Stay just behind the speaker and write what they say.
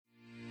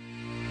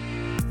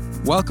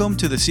Welcome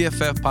to the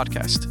CFF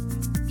podcast.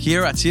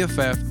 Here at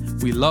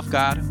CFF, we love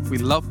God, we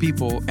love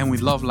people, and we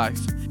love life.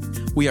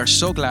 We are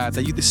so glad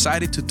that you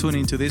decided to tune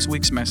into this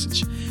week's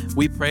message.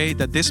 We pray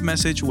that this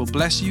message will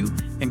bless you,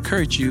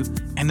 encourage you,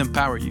 and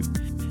empower you.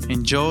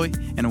 Enjoy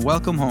and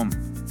welcome home.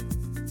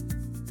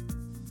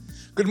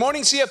 Good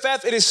morning,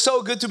 CFF. It is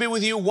so good to be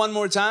with you one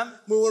more time.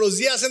 Muy buenos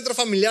días, Centro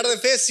Familiar de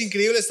Fe. Es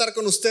increíble estar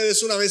con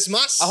ustedes una vez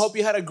más. I hope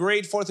you had a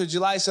great 4th of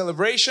July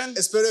celebration.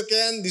 Espero que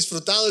hayan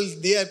disfrutado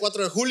el día del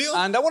 4 de julio.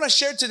 And I want to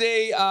share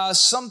today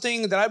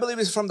something that I believe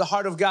is from the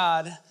heart of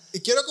God. Y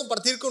quiero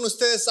compartir con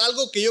ustedes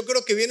algo que yo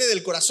creo que viene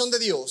del corazón de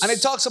Dios. And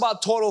it talks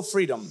about total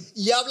freedom.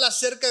 Y habla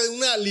acerca de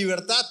una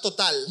libertad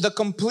total. The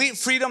complete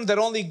freedom that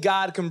only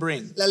God can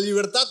bring. La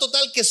libertad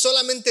total que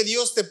solamente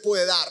Dios te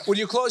puede dar. Would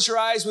you close your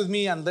eyes with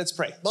me and let's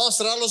pray. Vamos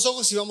a cerrar los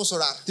ojos y vamos a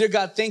orar. Dear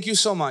God, thank you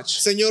so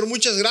much. Señor,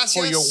 muchas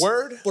gracias for your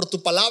word. Por tu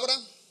palabra.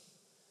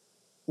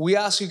 We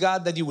ask you,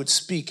 God, that you would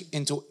speak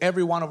into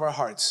every one of our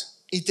hearts.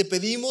 Y te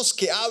pedimos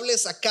que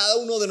hables a cada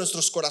uno de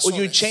nuestros corazones. Would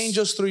you change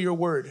us through your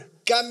word?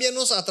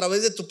 Cámbianos a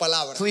través de tu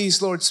palabra.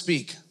 Please, Lord,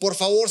 speak. Por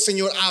favor,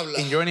 Señor, habla.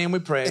 In your name we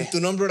pray. En tu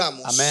nombre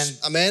oramos. Amen.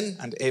 Amén.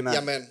 And amen. Y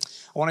amén.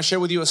 I want to share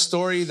with you a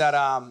story that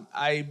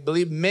I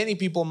believe many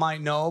people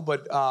might know,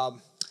 but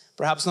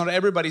perhaps not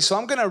everybody. So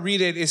I'm going to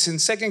read it. It's in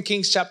 2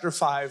 Kings chapter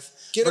 5,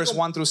 verse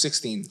 1 through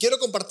 16. Quiero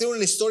compartir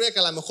una historia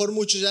que a lo mejor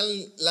muchos ya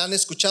la han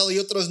escuchado y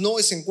otros no,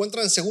 y se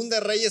encuentra en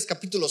 2 Reyes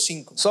capítulo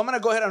 5. So I'm going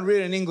to go ahead and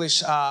read it in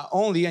English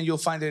only, and you'll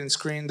find it in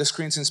the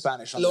screens in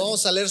Spanish. Lo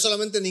vamos a leer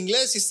solamente en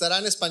inglés y estará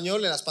en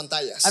español en las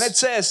pantallas. And it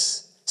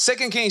says,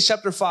 2 Kings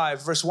chapter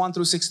 5, verse 1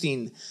 through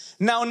 16.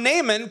 Now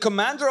Naaman,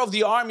 commander of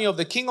the army of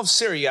the king of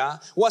Syria,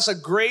 was a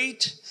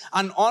great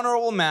and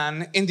honorable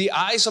man in the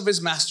eyes of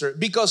his master,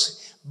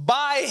 because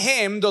by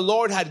him the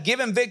Lord had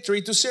given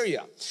victory to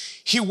Syria.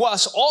 He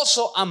was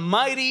also a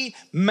mighty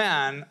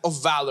man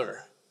of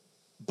valor,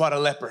 but a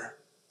leper.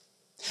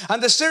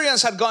 And the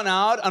Syrians had gone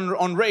out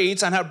on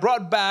raids and had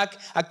brought back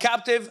a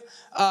captive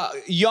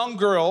young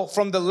girl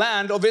from the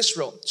land of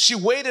Israel. She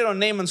waited on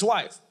Naaman's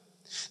wife.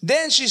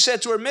 Then she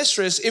said to her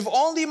mistress, if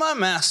only my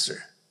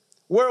master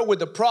were with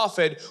the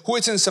prophet who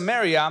is in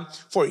Samaria,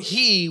 for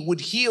he would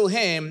heal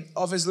him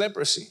of his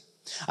leprosy.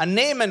 And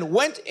Naaman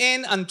went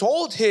in and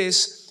told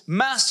his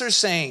master,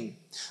 saying,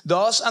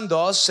 thus and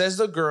thus says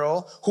the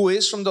girl who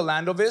is from the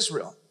land of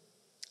Israel.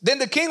 Then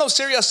the king of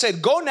Syria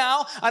said, go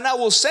now, and I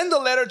will send a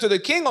letter to the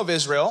king of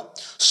Israel.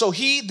 So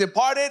he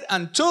departed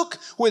and took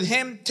with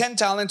him 10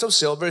 talents of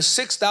silver,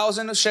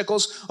 6,000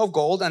 shekels of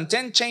gold, and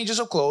 10 changes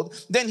of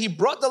clothes. Then he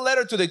brought the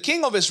letter to the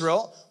king of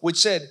Israel, which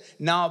said,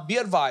 now be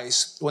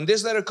advised, when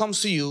this letter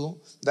comes to you,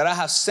 that I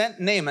have sent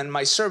Naaman,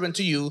 my servant,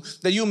 to you,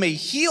 that you may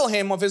heal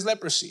him of his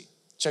leprosy.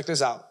 Check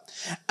this out.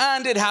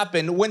 And it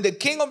happened when the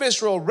king of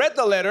Israel read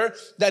the letter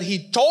that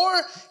he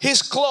tore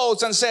his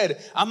clothes and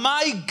said, am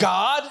I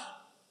God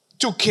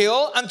to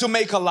kill and to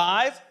make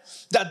alive,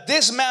 that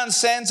this man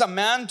sends a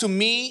man to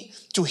me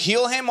to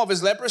heal him of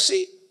his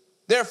leprosy?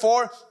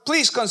 Therefore,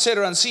 please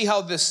consider and see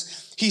how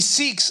he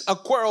seeks a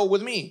quarrel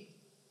with me.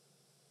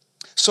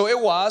 So it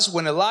was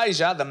when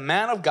Elijah, the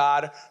man of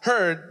God,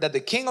 heard that the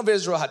king of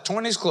Israel had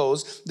torn his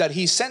clothes, that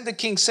he sent the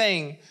king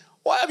saying,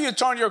 why have you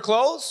torn your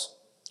clothes?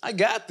 I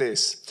got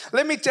this.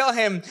 Let me tell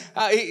him,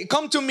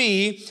 come to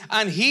me,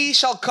 and he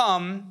shall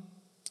come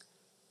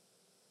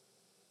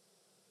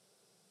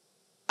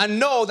and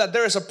know that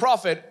there is a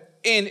prophet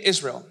in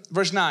Israel.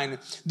 Verse 9.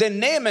 Then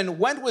Naaman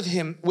went with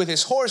him with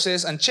his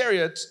horses and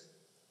chariots,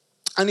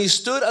 and he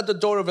stood at the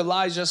door of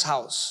Elijah's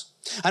house.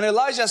 And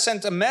Elijah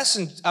sent a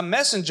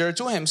messenger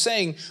to him,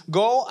 saying,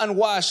 go and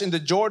wash in the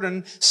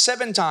Jordan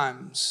 7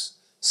 times,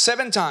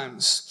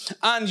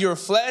 and your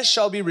flesh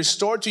shall be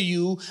restored to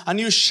you, and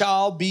you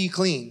shall be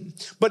clean.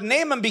 But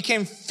Naaman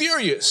became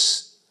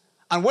furious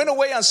and went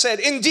away and said,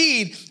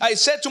 indeed, I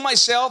said to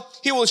myself,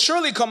 he will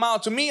surely come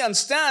out to me and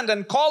stand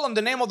and call on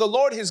the name of the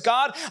Lord his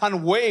God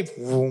and wave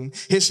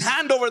his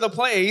hand over the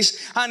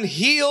place and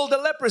heal the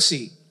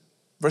leprosy.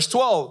 Verse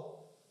 12.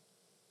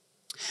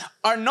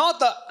 Are not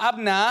the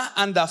Abna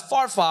and the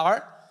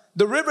Pharpar,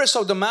 the rivers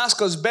of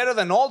Damascus, better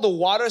than all the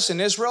waters in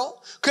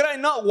Israel? Could I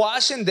not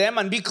wash in them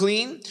and be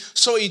clean?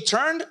 So he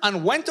turned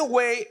and went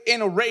away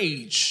in a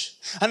rage.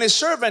 And his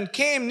servant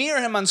came near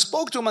him and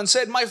spoke to him and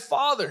said, my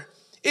father,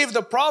 if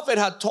the prophet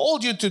had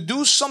told you to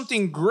do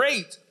something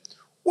great,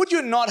 would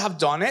you not have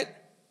done it?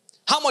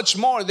 How much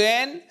more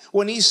then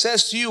when he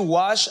says to you,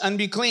 wash and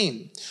be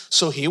clean?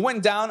 So he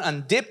went down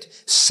and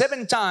dipped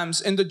 7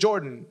 times in the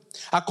Jordan,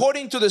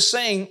 according to the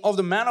saying of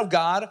the man of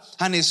God,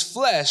 and his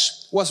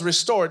flesh was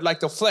restored like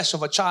the flesh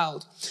of a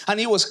child, and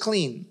he was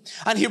clean.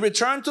 And he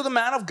returned to the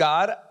man of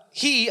God,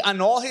 he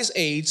and all his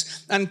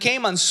aides, and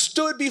came and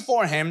stood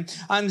before him,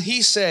 and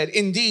he said,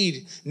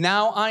 indeed,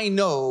 now I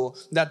know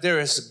that there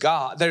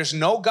is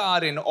no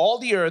God in all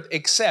the earth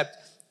except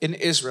in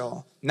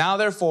Israel. Now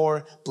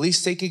therefore,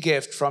 please take a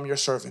gift from your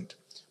servant.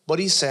 But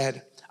he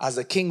said, as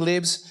the king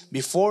lives,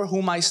 before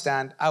whom I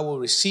stand, I will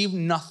receive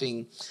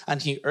nothing.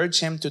 And he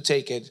urged him to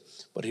take it,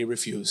 but he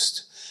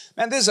refused.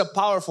 And this is a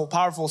powerful,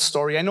 powerful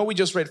story. I know we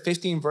just read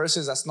 15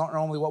 verses. That's not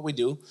normally what we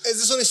do.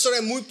 Esta es una historia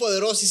muy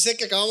poderosa y sé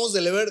que acabamos de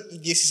leer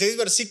 16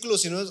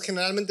 versículos y no es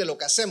generalmente lo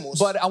que hacemos.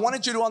 But I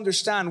wanted you to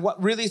understand what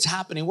really is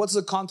happening. What's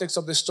the context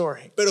of this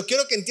story? Pero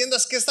quiero que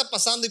entiendas qué está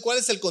pasando y cuál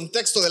es el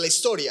contexto de la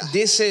historia.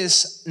 This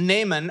is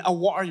Naaman, a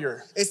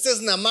warrior, Este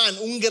es Naamán,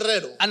 un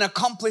guerrero, an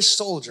accomplished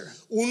soldier.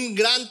 un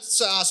gran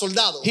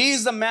soldado. He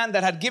is the man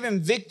that had given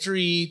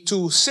victory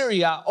to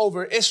Syria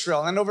over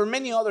Israel and over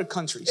many other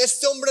countries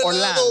Este hombre or le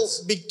ha dado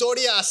lands. victoria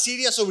a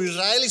Siria sobre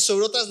Israel y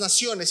sobre otras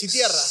naciones y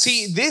tierras.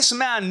 See, this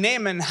man,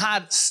 Naaman,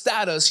 had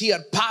status. He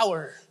had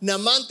power.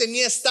 Naamán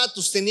tenía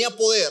estatus, tenía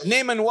poder.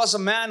 Naaman was a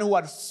man who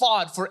had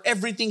fought for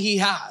everything he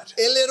had.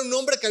 Él era un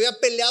hombre que había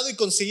peleado y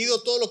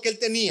conseguido todo lo que él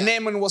tenía.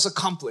 Naaman was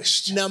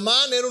accomplished.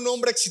 Naamán era un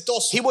hombre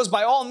exitoso. He was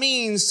by all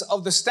means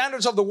of the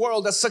standards of the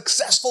world a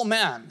successful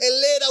man.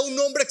 Él era un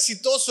hombre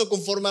exitoso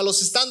conforme a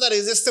los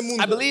estándares de este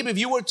mundo. I believe if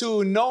you were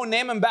to know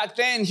Naaman back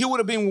then, he would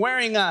have been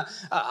wearing a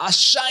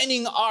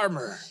shining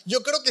armor. Yo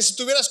creo que si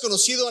tú hubieras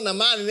conocido a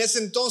Naamán en ese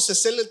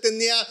entonces, él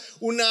tenía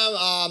una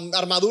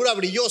armadura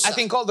brillosa. I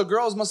think all the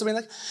girls must have been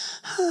like,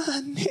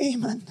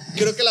 Naaman.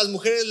 Creo que las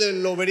mujeres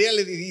lo verían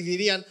y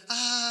dirían,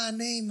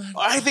 Naaman.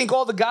 I think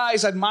all the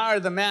guys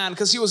admired the man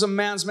because he was a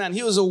man's man.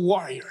 He was a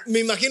warrior.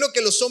 Me imagino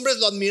que los hombres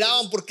lo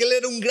admiraban porque él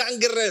era un gran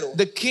guerrero.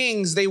 The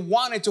kings, they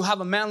wanted to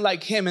have a man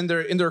like him in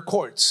their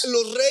courts.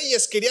 Los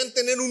reyes querían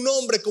tener un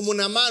hombre como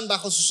Naamán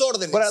bajo sus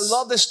órdenes. But I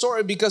love this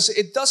story because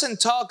it doesn't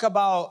talk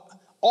about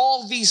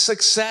all these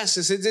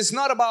successes. It's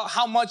not about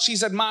how much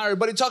he's admired,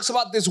 but it talks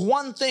about this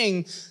one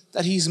thing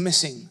that he's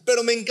missing.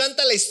 Pero me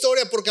encanta la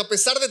historia porque a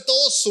pesar de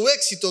todo su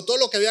éxito, todo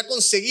lo que había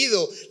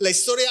conseguido, la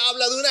historia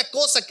habla de una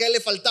cosa que a él le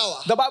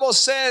faltaba. The Bible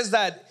says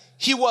that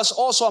he was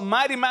also a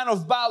mighty man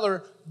of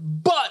valor,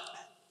 but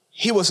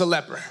he was a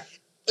leper.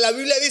 La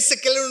Biblia dice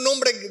que él era un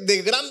hombre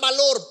de gran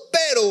valor,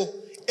 pero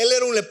él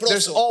era un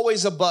There's leproso.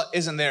 always a but,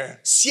 isn't there?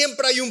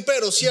 Siempre hay un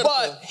pero, ¿cierto?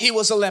 But he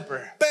was a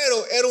leper.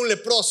 Pero era un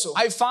leproso.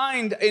 I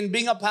find in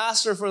being a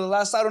pastor for the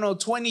last,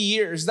 20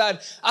 years,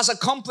 that as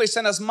accomplished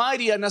and as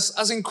mighty and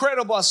as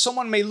incredible as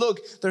someone may look,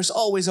 there's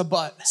always a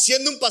but.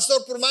 Siendo un pastor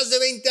por más de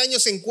 20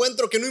 años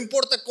encuentro que no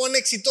importa cuán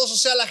exitoso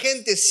sea la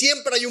gente,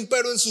 siempre hay un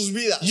pero en sus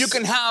vidas. You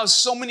can have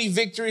so many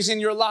victories in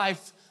your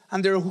life,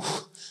 and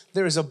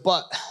there is a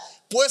but.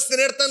 Puedes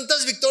tener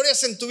tantas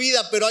victorias en tu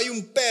vida, pero hay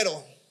un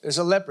pero. There's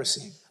a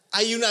leprosy.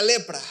 Hay una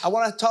lepra. I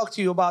want to talk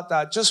to you about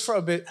that just for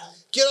a bit.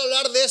 Quiero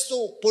hablar de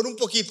esto por un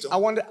poquito. I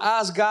want to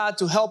ask God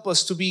to help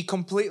us to be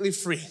completely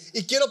free.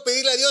 Y quiero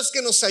pedirle a Dios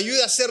que nos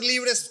ayude a ser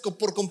libres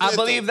por I completo.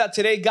 believe that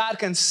today God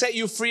can set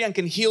you free and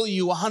can heal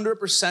you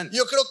 100%.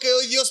 Yo creo que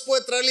hoy Dios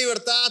puede traer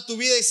libertad a tu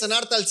vida y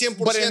sanarte al 100%.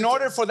 But in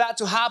order for that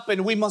to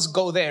happen, we must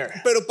go there.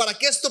 Pero para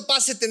que esto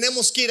pase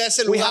tenemos que ir a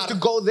ese We lugar. have to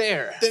go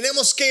there,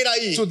 Tenemos que ir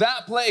ahí, to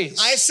that place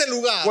a ese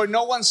lugar where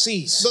no one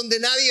sees, donde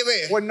nadie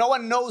ve, where no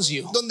one knows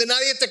you, donde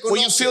nadie te where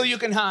you conoce, feel you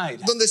can hide.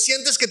 donde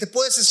sientes que te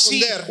puedes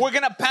See, esconder. we're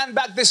going to pan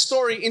back this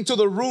story into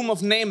the room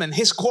of Naaman,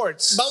 his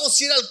courts. Vamos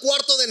a ir al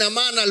cuarto de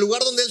Naamán, al lugar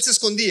donde él se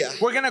escondía.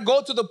 We're going to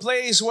go to the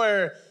place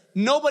where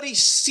nobody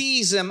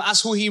sees him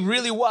as who he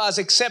really was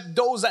except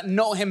those that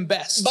know him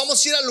best.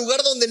 Vamos a ir al lugar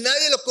donde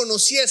nadie lo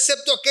conocía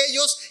excepto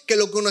aquellos que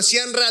lo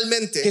conocían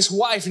realmente. His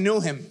wife knew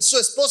him. Su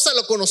esposa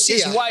lo His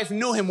conocía. wife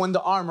knew him when the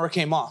armor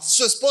came off.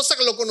 Su esposa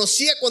lo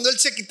conocía cuando él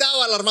se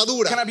quitaba la Can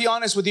armadura. I be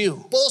honest with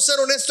you? ¿Puedo ser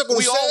honesto con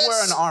We all ustedes?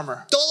 wear an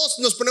armor. Todos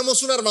nos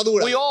ponemos una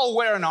armadura. We all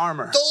wear an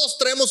armor. Todos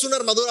traemos una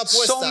armadura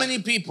puesta. So many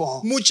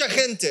people, Mucha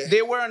gente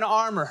they wear an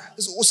armor,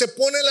 se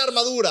pone la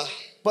armadura,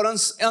 but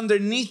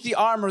underneath the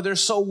armor, they're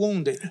so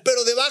wounded.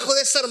 pero debajo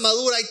de esa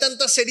armadura hay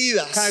tantas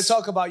heridas. Can I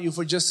talk about you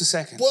for just a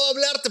second? Puedo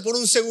hablarte por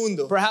un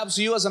segundo. Perhaps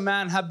you as a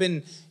man have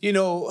been,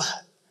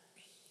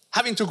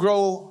 having to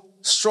grow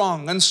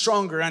strong and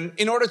stronger, and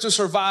in order to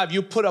survive,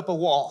 you put up a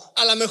wall.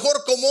 A lo mejor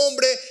como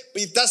hombre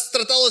y te has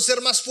tratado de ser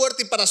más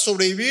fuerte y para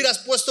sobrevivir has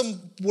puesto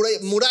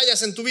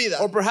murallas en tu vida.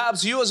 Or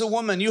perhaps you as a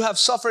woman, you have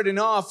suffered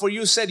enough where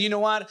you said, you know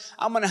what,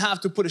 I'm going to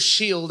have to put a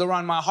shield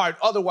around my heart,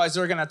 otherwise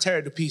they're going to tear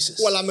it to pieces.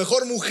 O a lo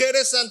mejor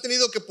mujeres han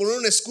tenido que poner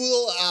un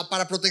escudo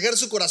para proteger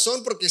su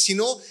corazón porque si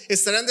no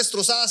estarían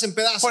destrozadas en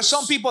pedazos. For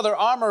some people, their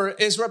armor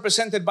is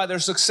represented by their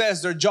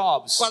success, their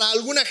jobs. Para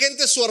alguna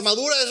gente su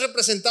armadura es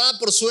representada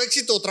por su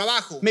éxito o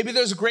trabajo. Maybe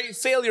there's great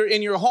failure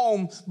in your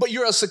home, but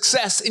you're a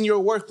success in your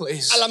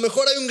workplace. A lo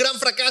mejor hay un gran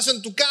fracaso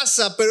en tu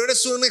casa, pero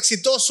eres un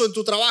exitoso en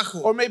tu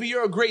trabajo. Or maybe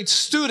you're a great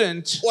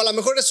student, O a lo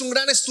mejor eres un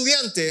gran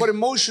estudiante, but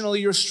emotionally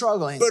you're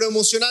struggling. pero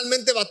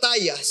emocionalmente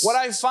batallas. What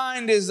I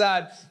find is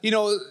that,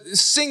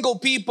 single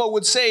people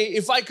would say,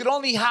 if I could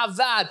only have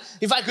that,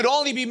 if I could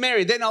only be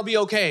married, then I'll be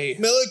okay.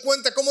 Me doy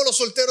cuenta cómo los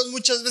solteros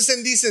muchas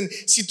veces dicen,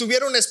 si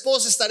tuviera una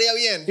esposa estaría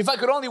bien. If I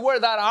could only wear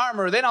that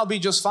armor, then I'll be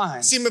just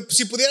fine. Si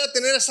pudiera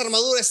tener esa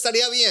armadura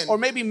estaría bien. Or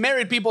maybe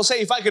married people say,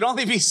 if I could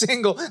only be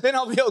single, then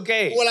I'll be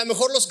okay. O a lo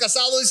mejor los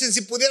casados dicen,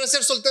 si pudiera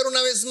ser soltero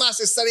una vez más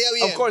estaría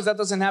bien. Of course, that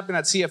doesn't happen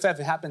at CFF.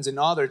 It happens in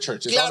other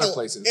churches, other Claro,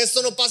 places.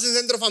 esto no pasa en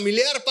centro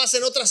familiar, pasa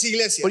en otras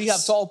iglesias. But you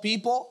have tall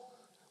people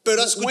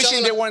Pero has escuchado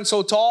wishing they weren't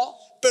so tall.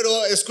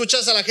 Pero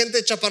escuchas a la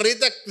gente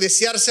chaparrita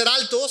desear ser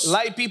altos,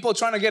 light people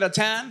trying to get a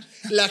tan,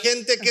 la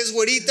gente que es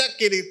güerita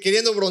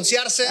queriendo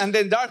broncearse, and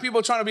then dark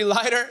people trying to be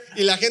lighter,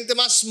 y la gente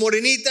más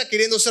morenita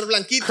queriendo ser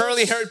blanquitos.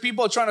 curly haired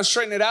people trying to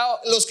straighten it out,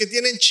 Los que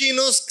tienen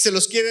chinos se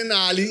los quieren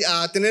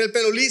a tener el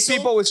pelo liso.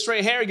 people with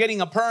straight hair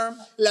getting a perm.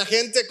 La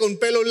gente con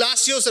pelo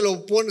lacio se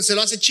lo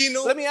hace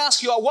chino. Let me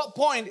ask you, at what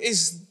point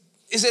is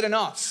it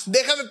enough?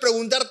 Déjame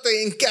preguntarte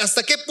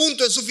hasta qué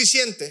punto es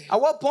suficiente. At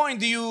what point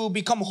do you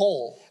become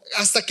whole?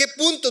 ¿Hasta qué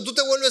punto tú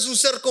te vuelves un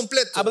ser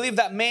completo? I believe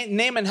that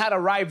Naaman had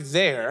arrived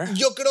there,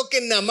 Yo creo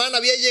que Naamán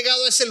había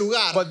llegado a ese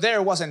lugar, but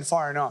there wasn't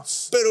far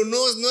enough. pero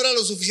no era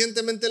lo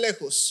suficientemente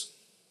lejos.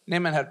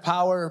 Naaman had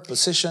power,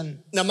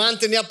 position. Naamán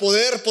tenía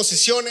poder,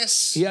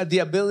 posesiones. He had the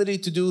ability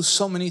to do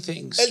so many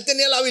things, Él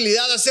tenía la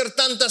habilidad de hacer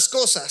tantas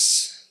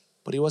cosas,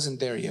 but he wasn't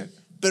there yet.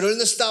 pero él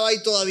no estaba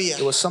ahí todavía.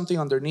 There was something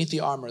underneath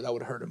the armor that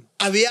would hurt him.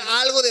 Había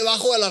algo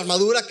debajo de la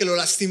armadura que lo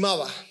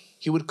lastimaba.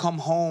 He would come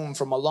home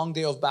from a long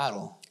day of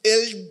battle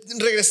Él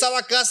regresaba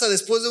a casa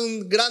después de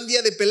un gran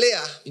día de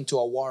pelea, into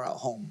a war at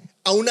home,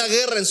 a una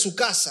guerra en su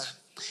casa,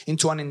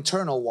 into an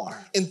internal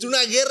war. entre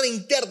una guerra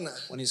interna.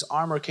 When his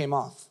armor came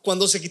off,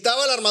 Cuando se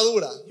quitaba la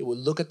armadura, he would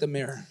look at the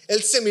mirror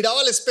él se miraba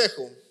al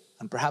espejo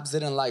and perhaps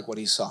didn't like what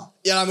he saw.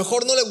 y a lo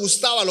mejor no le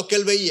gustaba lo que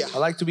él veía. I'd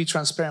like to be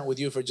transparent with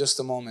you for just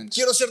a moment,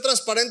 Quiero ser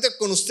transparente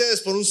con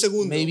ustedes por un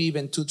segundo. maybe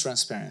even too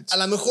transparent. A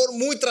lo mejor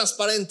muy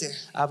transparente.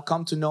 I've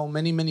come to know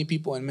many, many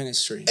people in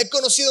ministry. He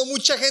conocido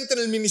mucha gente en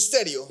el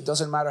ministerio. It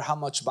doesn't matter how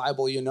much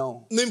Bible you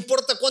know. No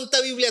importa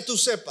cuánta Biblia tú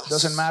sepas. It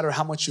doesn't matter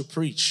how much you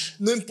preach.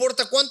 No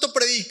importa cuánto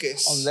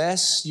prediques.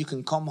 Unless you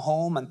can come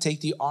home and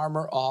take the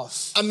armor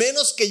off A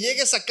menos que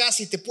llegues a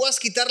casa y te puedas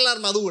quitar la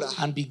armadura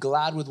and be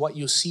glad with what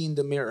you see in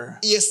the mirror,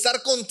 y estar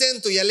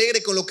contento y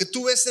alegre con lo que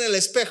tú ves en el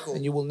espejo,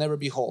 then you will never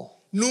be whole.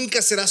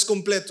 nunca serás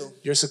completo.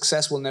 Your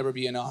success will never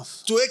be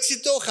enough. Tu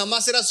éxito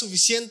jamás será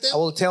suficiente. I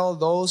will tell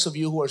those of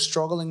you who are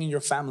struggling in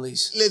your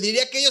families, Le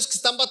diría a aquellos que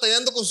están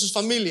batallando con sus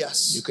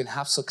familias, you can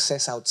have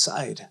success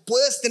outside,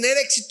 puedes tener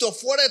éxito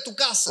afuera de tu but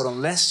casa,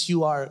 unless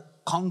you are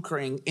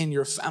conquering in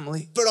your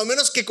family, pero a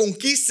menos que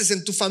conquistes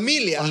en tu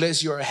familia,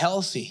 unless you are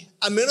healthy,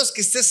 a menos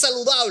que estés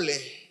saludable,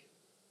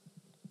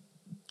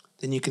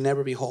 then you can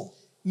never be whole.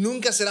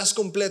 nunca serás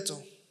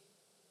completo.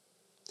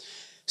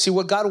 See,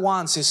 what God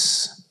wants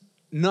is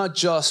not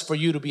just for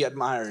you to be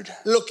admired,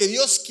 Lo que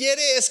Dios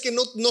quiere es que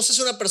no seas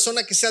una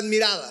persona que sea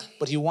admirada,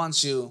 but He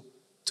wants you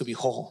to be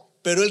whole.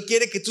 pero Él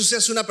quiere que tú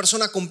seas una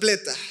persona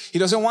completa. He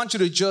doesn't want you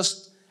to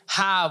just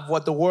have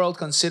what the world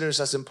considers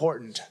as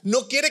important.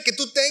 No quiere que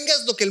tú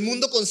tengas lo que el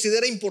mundo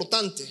considera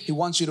importante. He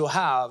wants you to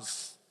have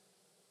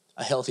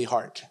a healthy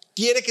heart.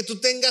 Quiere que tú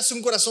tengas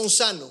un corazón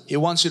sano. He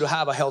wants you to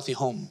have a healthy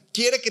home.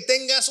 Quiere que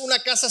tengas una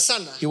casa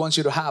sana. He wants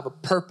you to have a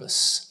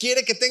purpose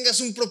Quiere que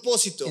tengas un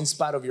propósito in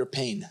spite of your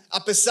pain. a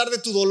pesar de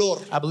tu dolor.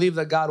 I believe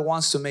that God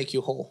wants to make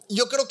you whole,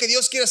 Yo creo que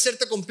Dios quiere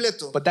hacerte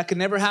completo. but that can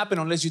never happen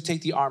unless you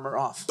take the armor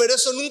off. Pero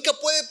eso nunca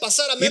puede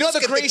pasar a You know menos the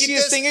que te craziest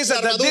quites thing is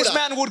la that this armadura.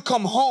 man would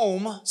come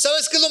home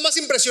 ¿Sabes qué es lo más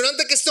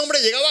impresionante? Que este hombre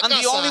llegaba a and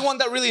the only casa one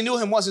that really knew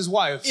him was his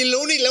wife. y la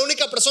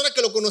única persona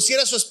que lo conocía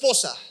era su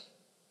esposa.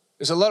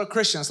 There's a lot of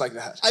Christians like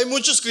that. Hay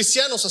muchos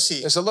cristianos así.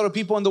 There's a lot of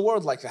people in the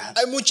world like that.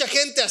 Hay mucha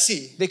gente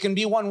así. They can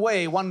be one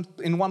way,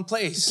 in one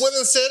place,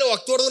 Pueden ser o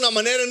actuar de una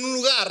manera en un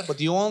lugar, but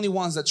the only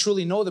ones that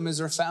truly know them is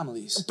their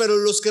families. pero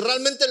los que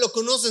realmente lo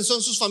conocen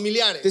son sus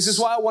familiares. This is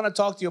why I want to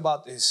talk to you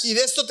about this. Y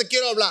de esto te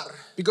quiero hablar,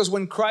 Because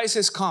when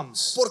crisis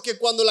comes, porque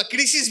cuando la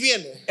crisis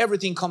viene,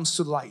 everything comes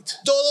to light.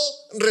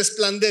 todo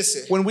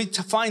resplandece. When we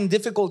find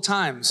difficult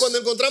times, Cuando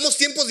encontramos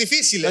tiempos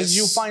difíciles, as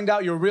you find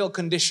out your real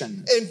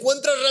condition.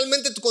 encuentras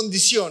realmente tu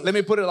condición. Let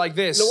me put it like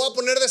this. Lo voy a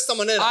poner de esta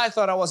manera. I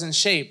thought I was in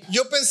shape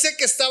Yo pensé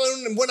que estaba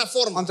en buena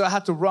forma until I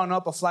had to run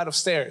up a flight of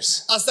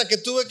stairs. hasta que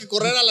tuve que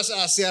correr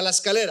hacia las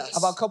escaleras.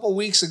 About a couple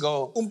weeks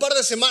ago, Un par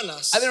de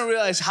semanas. I didn't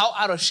realize how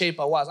out of shape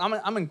I was.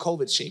 I'm in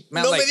COVID shape.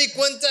 Man, No like, me di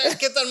cuenta en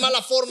qué tan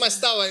mala forma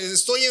estaba.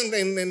 Estoy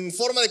en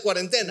forma de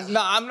cuarentena. no,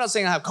 I'm not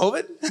saying I have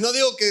COVID. No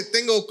digo que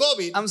tengo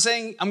COVID. I'm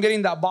saying I'm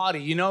getting that body,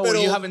 you know, where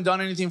Pero- you haven't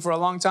done anything for a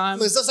long time.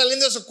 Me está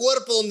saliendo ese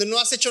cuerpo donde no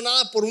has hecho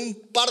nada por un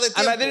par de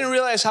And I didn't tiempo.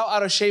 realize how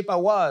out of shape I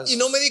was Y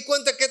no me di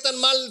cuenta en qué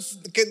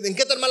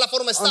tan mala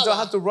forma until I estaba.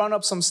 had to run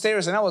up some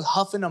stairs and I was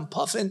huffing and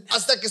puffing.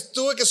 Hasta que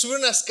tuve que subir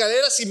unas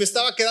escaleras y me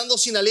estaba quedando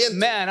sin aliento.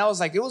 Man, I was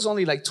like, it was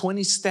only like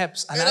 20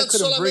 steps and I Eran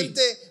couldn't breathe.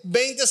 solamente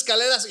 20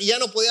 escaleras y ya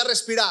no podía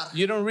respirar.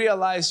 You don't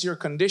realize your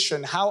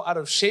condition, how out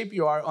of shape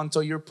you are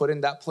until you're put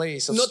in that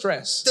place of No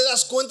stress. te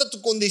das cuenta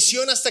tu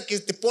condición hasta que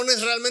te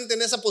pones realmente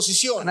en esa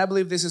posición. And I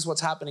believe this is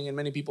what's happening in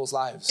many people's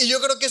lives. Y yo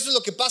creo que eso es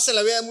lo que pasa en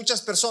la vida de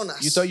muchas personas.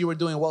 You thought you were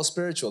doing well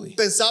spiritually.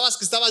 ¿Pensabas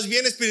que estabas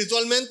bien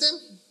espiritualmente?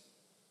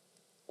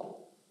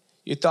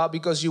 You thought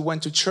because you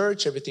went to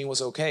church, everything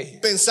was okay.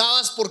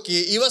 ¿Pensabas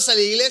porque ibas a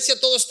la iglesia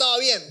todo estaba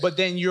bien? But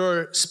then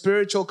your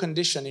spiritual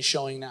condition is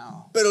showing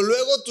now. Pero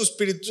luego tu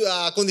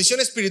condición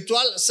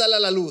espiritual sale a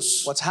la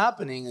luz. What's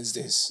happening is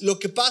this. Lo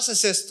que pasa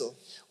es esto.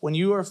 When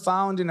you are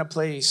found in a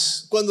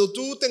place Cuando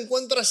tú te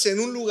encuentras en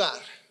un lugar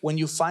when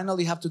you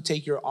finally have to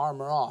take your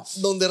armor off.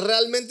 donde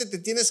realmente te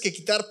tienes que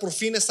quitar por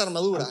fin esa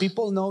armadura And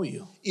people know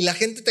you. y la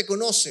gente te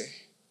conoce,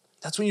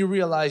 That's when you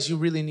realize you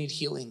really need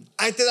healing.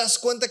 ahí te das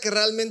cuenta que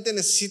realmente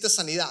necesitas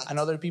sanidad And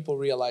other people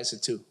realize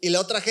it too. y la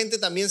otra gente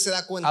también se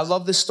da I cuenta.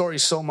 love this story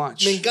so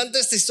much. Me encanta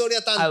esta historia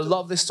I tanto,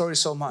 love this story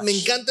so much. me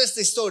encanta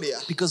esta historia,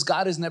 Because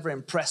God is never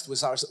impressed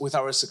with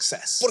our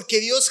success. porque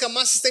Dios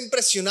jamás está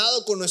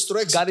impresionado con nuestro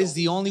éxito. God is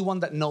the only one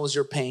that knows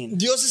your pain.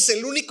 Dios es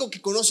el único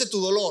que conoce tu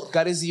dolor.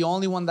 God is the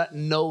only one that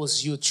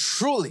knows you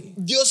truly.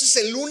 Dios es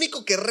el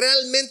único que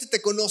realmente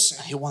te conoce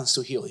He wants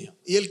to heal you.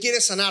 y Él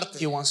quiere sanarte.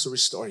 He wants to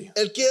restore you.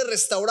 Él quiere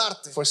restaurarte.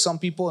 For some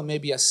people, it may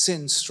be a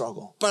sin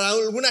struggle Para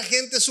alguna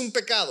gente es un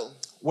pecado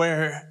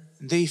where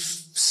they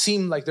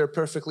seem like they're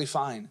perfectly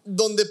fine,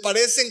 donde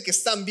parecen que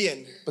están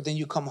bien, but then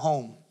you come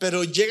home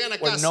pero llegan a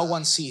where no casa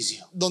one sees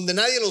you, donde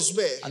nadie los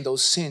ve and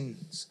those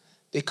sins,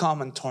 they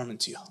come and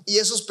torment you. y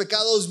esos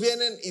pecados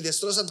vienen y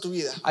destrozan tu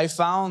vida. I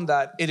found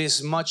that it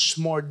is much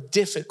more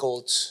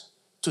difficult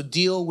to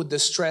deal with the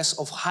stress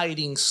of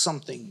hiding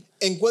something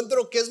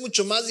Encuentro que es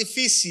mucho más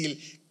difícil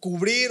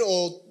cubrir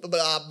o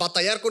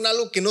batallar con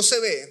algo que no se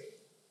ve.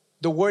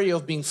 the worry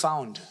of being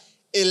found,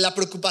 La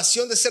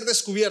preocupación de ser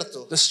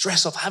descubierto, the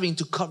stress of having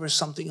to cover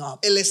something up,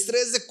 el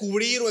estrés de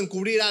cubrir o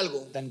encubrir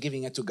algo, than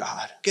giving it to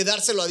God. que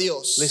dárselo a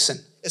Dios.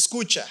 Listen,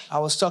 Escucha, I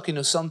was talking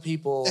to some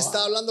people,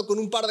 estaba hablando con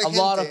un par de a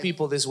lot of gente,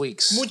 people this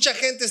week. mucha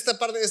gente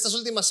estas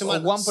últimas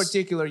semanas, One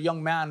particular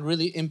young man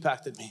really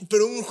impacted me.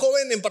 pero un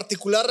joven en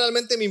particular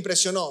realmente me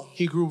impresionó.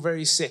 He grew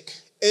very sick.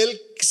 Él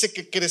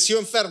creció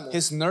enfermo,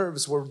 His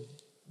nerves were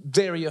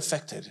very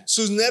affected.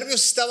 sus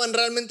nervios estaban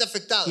realmente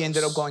afectados. He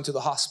ended up going to the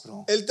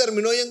hospital. Él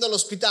terminó yendo al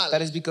hospital.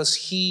 That is because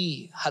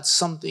he had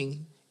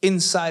something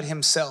inside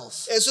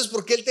himself, Eso es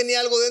porque él tenía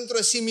algo dentro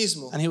de sí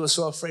mismo and he was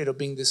so afraid of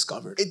being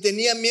discovered y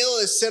tenía miedo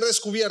de ser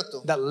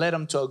descubierto. that led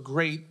him to a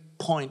great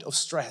point of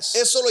stress.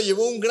 Eso lo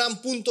llevó a un gran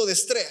punto de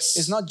estrés.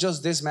 It's not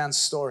just this man's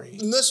story.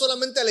 No es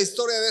solamente la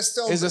historia de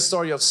este It's hombre, the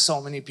story of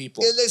so many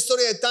people. es la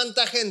historia de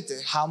tanta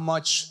gente. How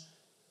much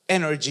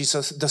energy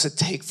does it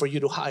take for you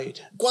to hide?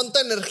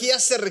 ¿Cuánta energía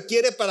se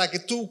requiere para que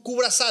tú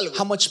cubras algo?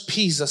 How much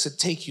peace does it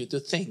take you to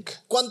think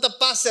 ¿Cuánta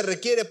paz se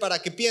requiere para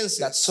que that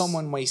pienses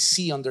someone may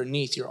see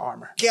underneath your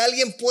armor? que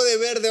alguien puede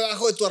ver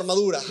debajo de tu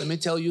armadura? Let me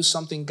tell you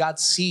something. God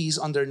sees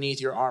underneath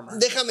your armor.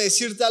 Déjame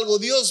decirte algo,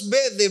 Dios ve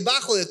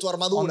debajo de tu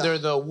armadura, Under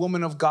the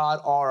woman of God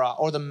aura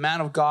or the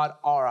man of God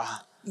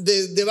aura.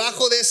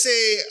 debajo de ese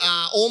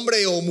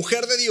hombre o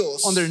mujer de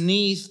Dios,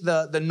 Underneath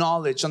the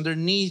knowledge,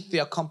 underneath the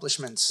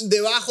accomplishments.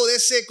 debajo de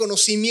ese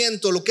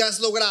conocimiento, lo que has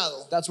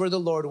logrado. That's where the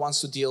Lord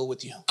wants to deal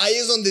with you Ahí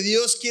es donde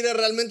Dios quiere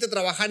realmente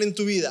trabajar en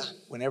tu vida,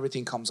 when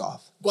everything comes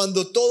off.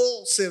 cuando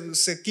todo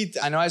se quita.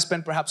 I know I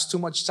spent perhaps too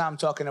much time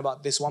talking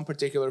about this one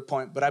particular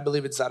point, but I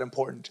believe it's that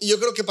important. Y yo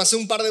creo que pasé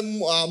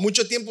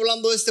mucho tiempo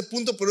hablando de este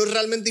punto, pero es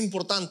realmente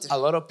importante. A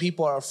lot of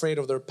people are afraid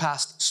of their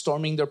past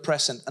storming their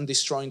present and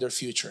destroying their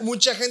future.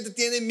 Mucha gente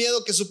tiene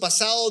miedo que su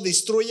pasado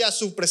destruya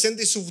su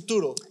presente y su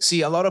futuro.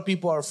 See, a lot of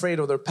people are afraid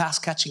of their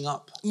past catching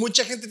up.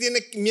 Mucha gente tiene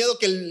miedo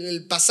que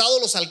el pasado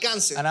los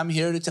alcance. And I'm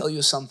here to tell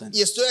you something.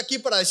 Y estoy aquí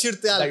para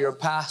decirte That your algo,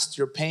 past,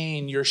 your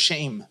pain, your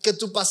shame que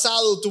tu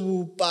pasado,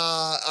 tu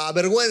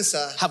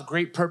vergüenza have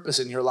great purpose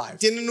in your life.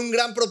 tienen un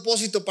gran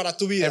propósito para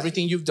tu vida.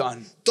 Everything you've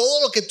done,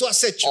 Todo lo que tú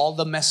has hecho, all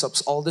the mess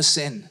ups, all the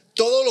sin,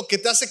 todo lo que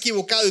te has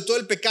equivocado y todo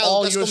el pecado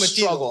all que has your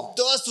cometido, struggle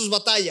todas tus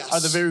batallas, are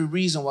the very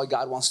reason why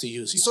God wants to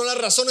use you. son las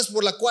razones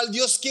por la cual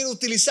Dios quiere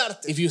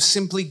utilizarte. If you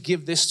simply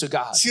give this to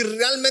God, Si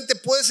realmente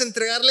puedes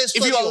entregarle esto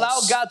if a you allow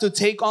Dios, God to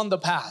take on the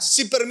past,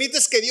 si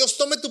permites que Dios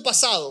tome tu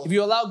pasado, if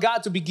you allow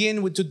God to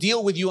begin to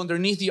deal with you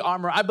underneath the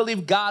armor, I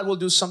believe God will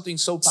do something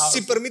so si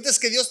powerful. permites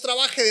que Dios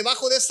trabaje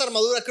debajo de esta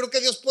armadura, creo que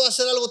Dios puede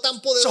hacer algo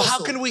tan So how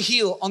poderoso. can we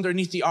heal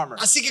underneath the armor?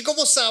 Así que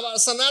cómo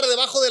sanar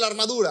debajo de la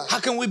armadura, How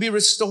can we be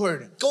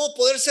restored? cómo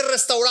poder ser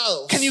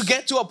restaurado. Can you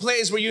get to a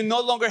place where you no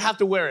longer have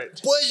to wear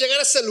it? Puedes llegar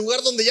a ese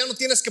lugar donde ya no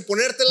tienes que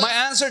ponértela. My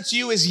answer to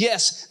you is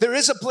yes. There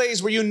is a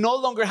place where you no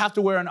longer have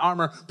to wear an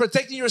armor,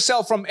 protecting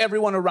yourself from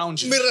everyone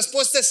around you. Mi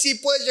respuesta es sí,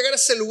 puedes llegar a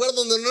ese lugar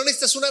donde no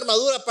necesitas una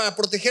armadura para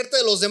protegerte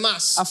de los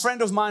demás. A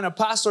friend of mine, a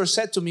pastor,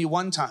 said to me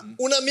one time,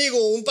 Un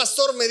amigo, un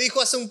pastor me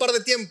dijo hace un par de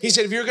tiempo, he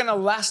said, if you're going to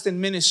last in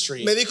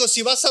ministry, me dijo,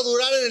 si vas a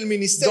durar en el don't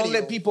ministerio,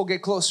 let people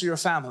get close to your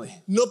family.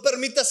 no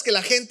permitas que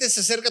la gente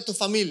se acerque a tu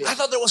familia. I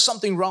thought there was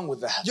something wrong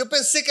with that. Yo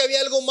pensé que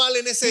había algo mal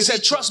en ese He said,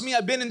 dicho. trust me,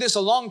 I've been in this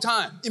a long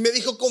time. Y me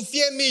dijo,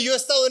 confía en mí, yo he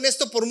estado en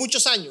esto por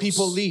muchos años.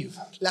 People leave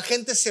La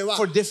gente se va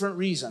for different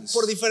reasons.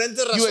 por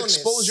diferentes You razones.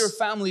 expose your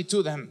family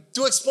to them,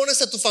 Tú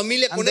expones a tu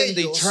familia and con then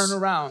they ellos turn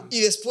around y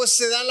después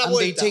se dan la and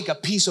they vuelta take a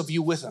piece of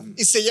you with them.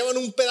 y se llevan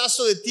un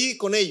pedazo de ti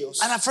con ellos.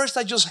 And at first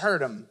I just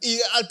heard him, Y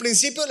al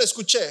principio lo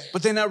escuché,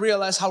 but then I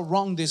realized how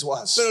wrong this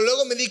was. pero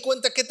luego me di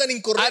cuenta qué tan I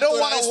incorrecto don't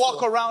era want to esto.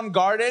 walk around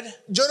guarded.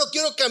 Yo no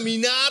quiero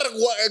caminar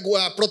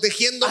I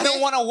protegiéndome.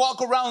 don't want to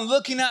walk around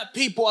looking looking at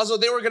people as though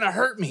they were going to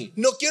hurt me.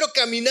 No quiero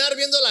caminar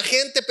viendo a la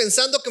gente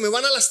pensando que me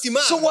van a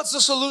lastimar. So what's the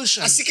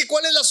solution? Así que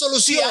 ¿cuál es la See,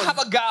 solución? I have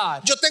a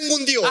God Yo tengo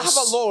un Dios. I have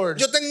a Lord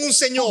Yo tengo un who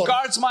Señor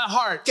guards my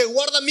heart, que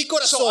guarda mi so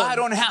corazón. I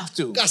don't have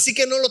to. Así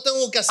que no lo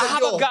tengo que I hacer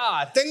have yo. a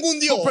God Tengo un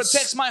Dios who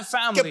protects my que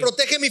family,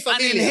 protege mi and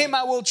in familia. Him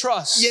I will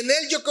trust. Y en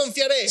él yo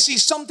confiaré. See,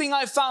 something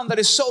I found that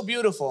is so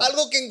beautiful.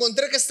 Algo que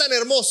encontré que es tan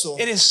hermoso.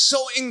 It is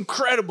so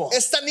incredible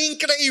Es tan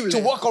increíble. to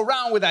walk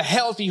around with a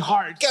healthy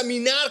heart,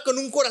 Caminar con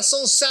un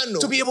corazón sano.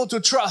 to be able to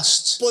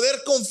trust Poder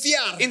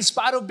confiar in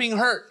spite of being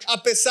hurt, a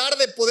pesar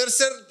de poder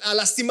ser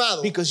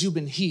lastimado. because you've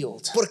been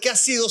healed. Porque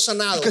has sido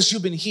sanado. Because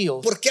you've been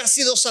healed. Porque has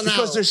sido sanado.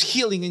 Because there's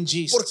healing in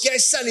Jesus. Porque hay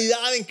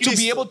sanidad en To be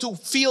Cristo. able to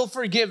feel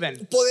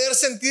forgiven. Poder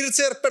sentir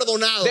ser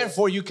perdonado.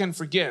 Therefore, you can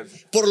forgive.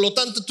 Por lo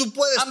tanto, tú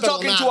puedes I'm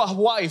talking to perdonar. a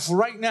wife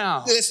right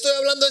now Le estoy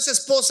hablando a esa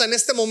esposa en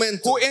este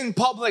momento who in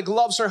public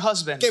loves her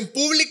husband, que en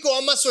público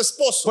ama a su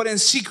esposo, but in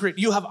secret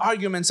you have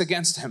arguments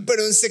against him.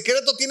 pero en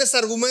secreto tienes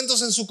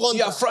argumentos en su You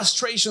contra. have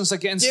frustrations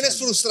against Tienes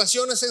him.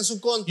 frustraciones en su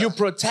contra. You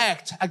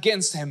protect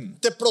against him.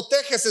 Te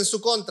proteges en su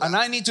contra. And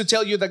I need to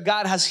tell you that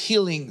God has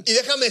healing. Y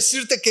déjame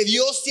decirte que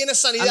Dios tiene And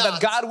sanidad.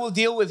 that God will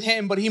deal with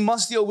him, but he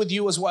must deal with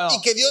you as well.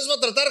 Y que Dios va a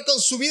tratar con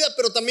su vida,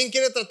 pero también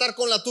quiere tratar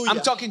con la tuya.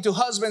 I'm talking to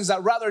husbands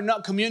that rather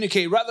not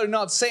communicate, rather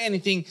not say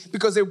anything,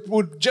 because they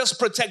would just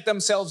protect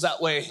themselves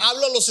that way.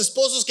 Hablo a los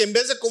esposos que en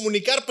vez de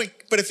comunicar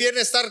prefieren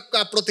estar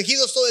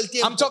protegidos todo el I'm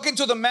tiempo. talking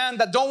to the men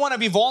that don't want to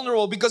be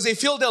vulnerable because they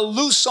feel they'll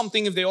lose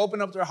something if they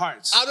open up their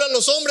hearts. Hablo a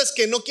los hombres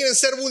que no quieren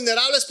ser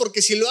vulnerables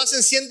porque si lo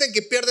hacen sienten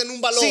que pierden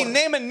un valor. See,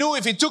 Naaman knew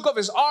if he took off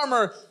his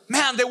armor,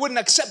 man, they wouldn't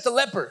accept the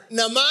leper.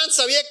 Naamán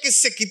sabía que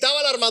si se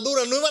quitaba la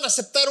armadura no iban a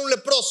aceptar un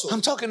leproso.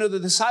 I'm talking to the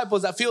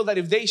disciples that feel that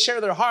if they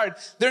share their heart,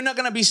 they're not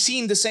going to be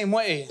seen the same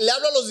way. Le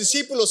hablo a los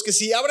discípulos que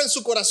si abren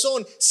su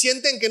corazón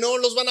sienten que no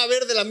los van a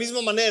ver de la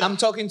misma manera. I'm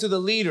talking to the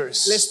Le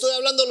leaders estoy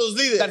hablando a los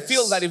that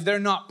feel líderes that if they're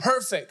not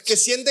perfect, que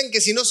sienten que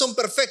si no son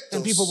perfectos,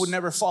 then people would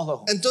never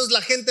follow. entonces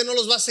la gente no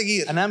los va a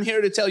seguir. And I'm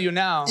here to tell you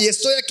now Y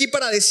estoy aquí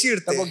para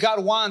decirte that what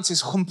God wants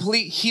is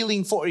complete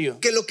healing for you.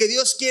 que lo que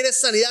Dios quiere es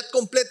sanidad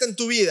completa en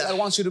tu vida. God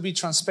wants you to be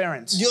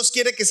transparent, Dios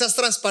quiere que seas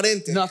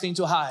transparente, nothing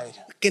to hide.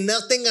 que no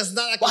tengas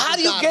nada que Well, how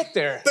do you ocultar. get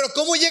there? Pero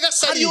 ¿cómo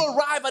llegas How do ahí? you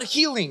arrive at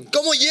healing?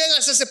 ¿Cómo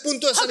llegas a ese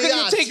punto de How can you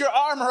sanidad? take your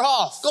armor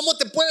off? ¿Cómo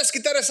te puedes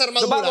quitar esa The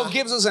Bible armadura?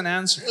 gives us an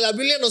answer, La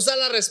Biblia nos da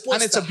la and it's a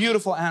respuesta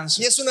beautiful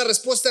answer. y es una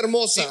respuesta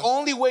hermosa. The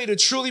only way to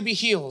truly be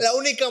healed La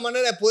única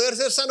manera de poder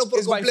ser sano por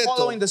is by completo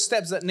following the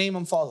steps that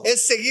Naaman followed.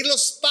 es seguir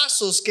los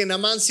pasos que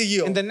Naamán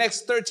siguió. In the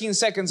next 13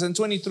 seconds and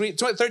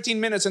 13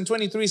 minutes and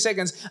 23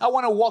 seconds, I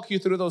want to walk you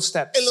through those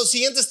steps. En los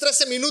siguientes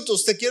 13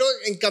 minutos te quiero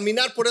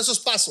encaminar por esos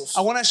pasos.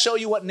 I want to show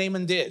you what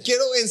Naaman did.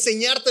 Quiero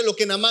enseñarte lo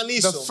que Naamán The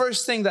hizo.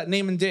 first thing that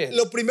Naaman did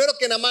Lo primero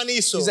que Naamán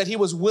hizo is that he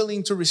was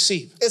willing to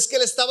receive es que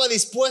él estaba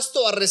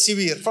dispuesto a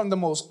recibir from the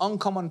most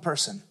uncommon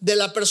person. de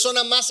la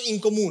persona más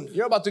incomún.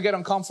 You're about to get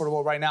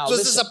uncomfortable right now. Tú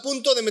estás Listen. a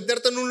punto de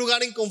meterte en un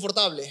lugar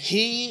inconfortable.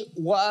 He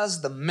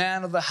was the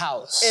man of the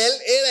house, Él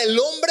era el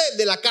hombre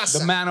de la the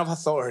casa, man of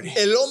authority.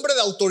 el hombre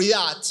de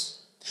autoridad.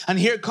 And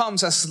here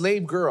comes a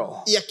slave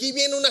girl Y aquí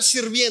viene una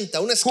sirvienta,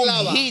 una whom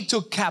esclava, he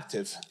took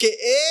captive. que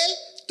él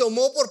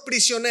tomó por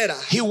prisionera.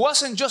 He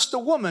wasn't just a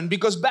woman,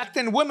 because back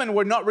then women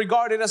were not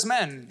regarded as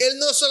men. Él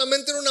no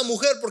solamente era una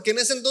mujer, porque en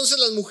ese entonces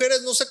las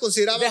mujeres no se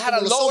consideraban They had como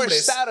a los lower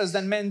hombres. status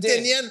than men did.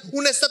 Tenían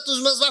un estatus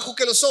más bajo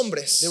que los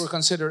hombres. They were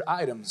considered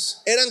items,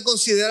 Eran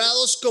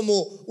considerados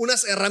como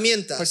unas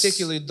herramientas,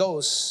 particularly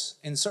those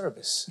in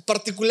service.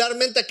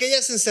 particularmente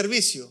aquellas en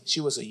servicio.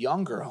 She was a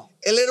young girl.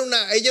 Ella era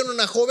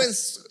una joven,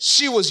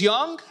 She was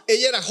young,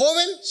 ella era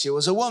joven, she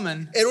was a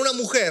woman, era una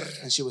mujer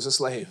and she was a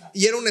slave.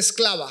 y era una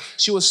esclava.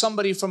 She was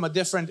somebody from a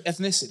different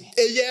ethnicity.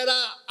 Ella era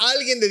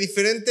alguien de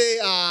diferente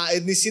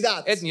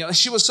etnicidad. Ethnia.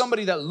 She was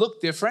somebody that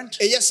looked different.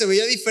 Ella se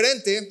veía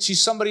diferente.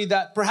 She's somebody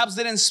that perhaps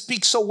didn't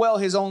speak so well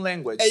his own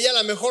language. Ella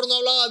a lo mejor no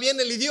hablaba bien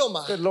el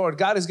idioma. Good Lord,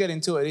 God is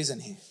getting to it, isn't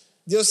he?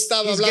 Dios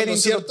estaba He's hablando, getting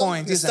to the ¿cierto?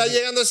 point, isn't Está he?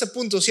 llegando a ese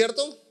punto,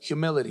 ¿cierto?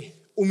 Humility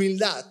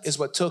Humildad is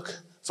what took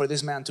for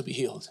this man to be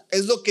healed.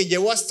 es lo que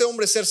llevó a este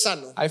hombre a ser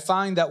sano. I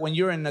find that when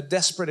you're in a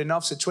desperate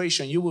enough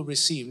situation, you will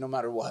receive no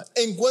matter what.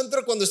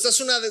 Encuentro cuando estás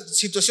en una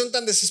situación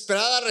tan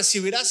desesperada,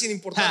 recibirás sin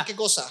importar qué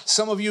cosa.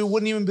 Some of you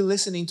wouldn't even be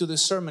listening to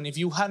this sermon if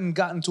you hadn't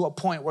gotten to a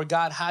point where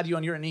God had you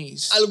on your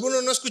knees.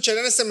 Algunos no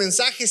escucharían este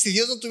mensaje si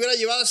Dios no te hubiera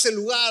llevado a ese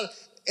lugar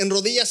en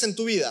rodillas en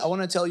tu vida. I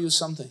want to tell you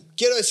something.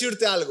 Quiero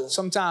decirte algo.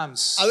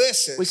 Sometimes A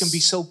veces we can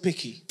be so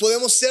picky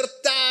podemos ser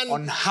tan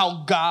on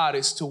how God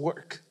is to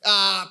work.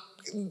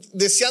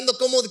 deseando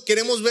cómo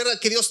queremos ver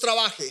que Dios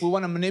trabaje. We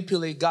want to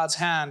manipulate God's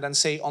hand and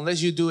say,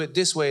 unless you do it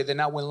this way, then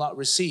I will not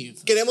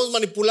receive. Queremos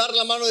manipular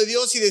la mano de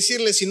Dios y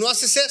decirle, si no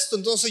haces esto,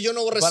 entonces yo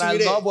no But I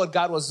recibiré. love what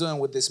God was doing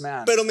with this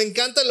man. Pero me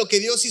encanta lo que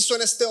Dios hizo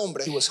en este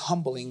hombre. He was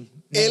humbling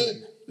Él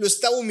Naaman. lo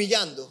estaba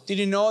humillando. Did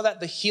you know that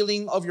the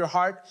healing of your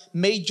heart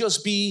may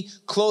just be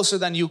closer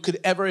than you could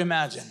ever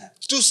imagine?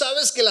 Tú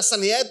sabes que la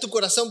sanidad de tu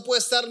corazón puede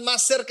estar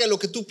más cerca de lo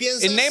que tú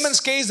piensas. In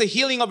Naaman's case, the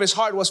healing of his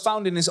heart was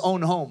found in his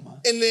own home.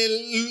 En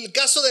el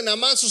caso de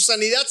Naamán, su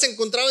sanidad se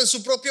encontraba en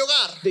su propio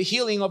hogar. The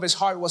healing of his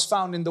heart was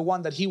found in the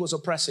one that he was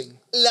oppressing.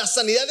 La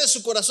sanidad de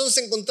su corazón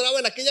se encontraba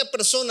en aquella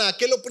persona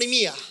que él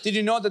oprimía. Did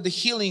you know that the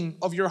healing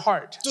of your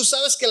heart Tú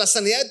sabes que la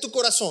sanidad de tu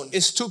corazón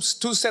is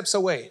two steps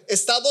away?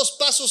 está a 2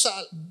 pasos.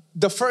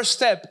 The first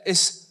step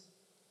is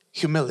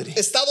humility.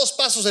 Está a 2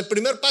 pasos. El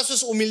primer paso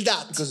es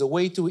humildad. Because the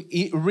way to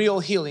real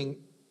healing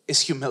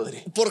is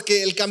humility.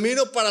 Porque el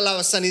camino para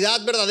la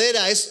sanidad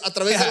verdadera es a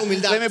través de la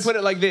humildad. Let me put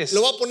it like this.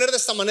 Lo voy a poner de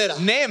esta manera.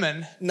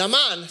 Naaman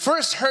Naamán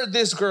first heard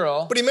this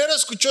girl primero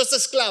escuchó a esta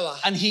esclava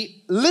and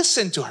he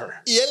listened to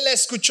her. y él la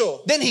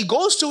escuchó. Then he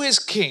goes to his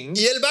king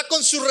Y él va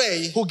con su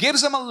rey who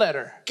gives him a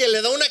letter, que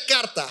le da una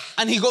carta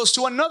and he goes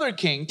to another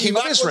king, y king va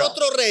of con Israel.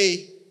 otro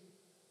rey.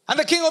 And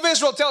the king of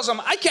Israel tells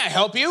him, I can't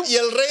help you. Y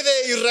el rey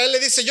de Israel le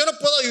dice, yo no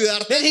puedo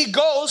ayudarte. Then he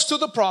goes to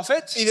the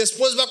prophet, Y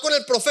después va con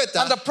el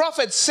profeta. and the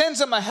prophet sends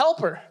him a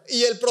helper.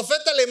 Y el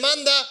profeta le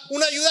manda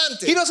un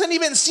ayudante. He doesn't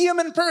even see him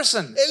in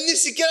person. Él ni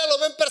siquiera lo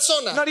ve en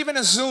persona. Not even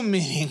a Zoom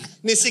meeting.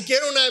 Ni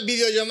siquiera una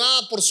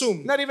videollamada por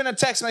Zoom. Not even a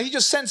text message. He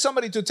just sends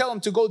somebody to tell him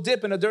to go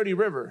dip in a dirty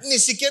river. Ni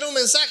siquiera un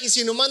mensaje,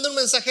 sino manda un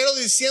mensajero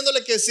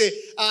diciéndole que se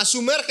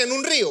sumerge en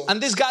un río.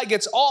 And this guy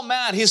gets all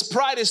mad. His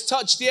pride is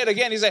touched yet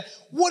again. He's like,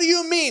 what do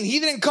you mean? He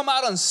didn't come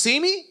out and see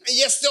me?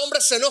 Y este hombre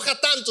se enoja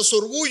tanto, su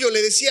orgullo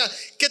le decía,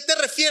 ¿qué te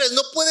refieres?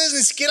 ¿No puedes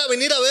ni siquiera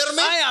venir a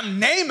verme? I am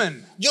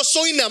Naaman. Yo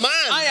soy Naamán.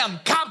 I am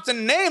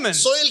Captain Naaman.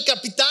 Soy el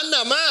capitán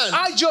Naamán.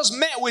 I just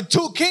met with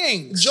 2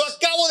 kings. Yo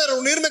acabo de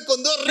reunirme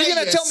con 2 You're going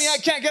to reyes. tell me I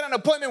can't get an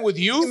appointment with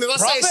 ¿Y you, me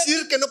vas a prophet?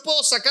 decir que no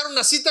puedo sacar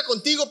una cita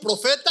contigo,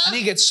 profeta? And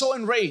he gets so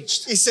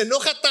enraged. Y se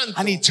enoja tanto.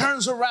 And he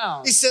turns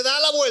around. Y se da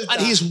la vuelta.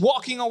 And he's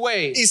walking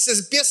away. Y se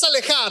empieza a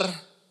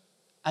alejar.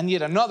 And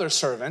yet another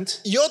servant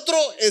Y otro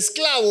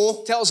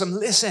esclavo, tells him,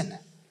 listen,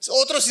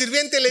 otro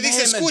sirviente le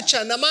dice, Naaman.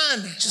 escucha,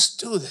 Naamán,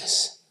 just do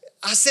this.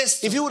 haz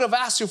esto. If he would have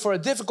asked you for a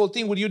difficult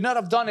thing, would you not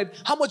have done it?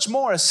 How much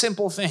more a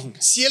simple thing?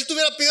 Si él te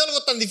hubiera pedido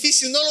algo tan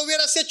difícil, no lo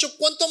hubieras hecho.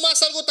 ¿Cuánto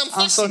más algo tan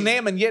And so fácil?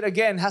 Naaman yet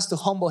again has to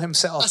humble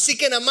himself. Así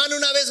que Naamán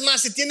una vez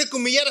más se tiene que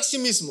humillar a sí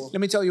mismo. Let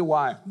me tell you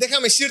why.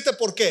 Déjame decirte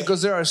por qué.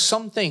 Because there are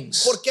some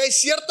things Porque hay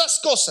ciertas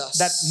cosas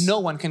that no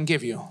one can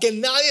give you. que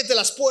nadie te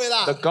las puede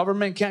The dar.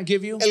 government can't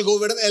give you. El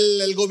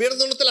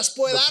gobierno no te las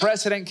puede The dar.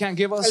 president can't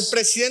give El us.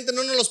 presidente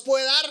no nos los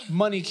puede dar.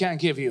 Money can't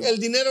give you. El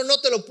dinero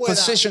no te lo puede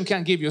dar. Position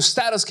can't give you.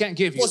 Status can't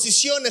give you.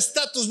 Posición,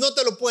 estatus no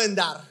te lo pueden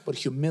dar. But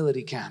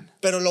humility can.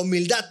 Pero la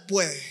humildad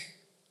puede.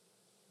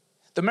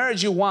 The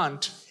marriage you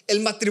want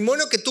El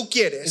matrimonio que tú is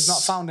quieres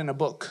not found in a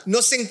book.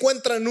 no se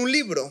encuentra en un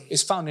libro.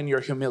 It's found in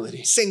your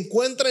humility. Se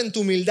encuentra en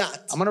tu humildad.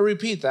 I'm going to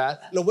repeat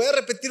that Lo voy a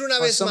repetir una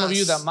for vez some of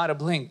you that más might have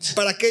blinked.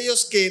 para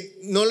aquellos que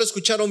no lo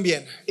escucharon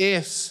bien.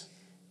 If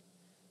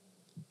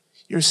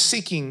you're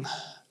seeking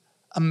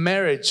a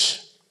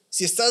marriage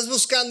Si estás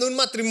buscando un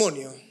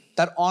matrimonio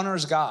that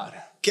honors God,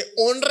 que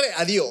honre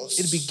a Dios,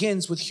 it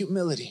begins with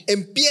humility.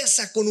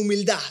 empieza con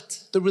humildad.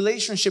 The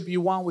relationship you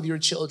want with your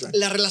children,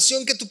 La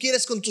relación que tú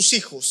quieres con tus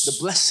hijos, the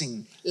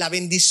blessing la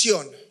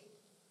bendición,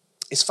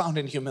 is found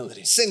in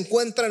humility. se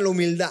encuentra en la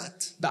humildad.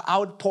 The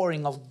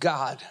outpouring of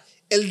God,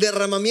 El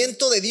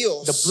derramamiento de the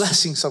Dios,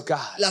 blessings of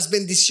God, las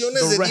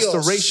bendiciones the de Dios,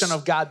 restoration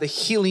of God, the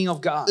healing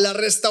of God. la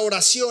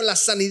restauración, la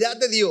sanidad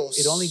de Dios,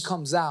 It only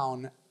comes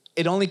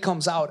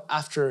out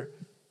after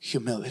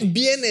humility.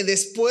 viene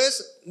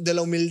después de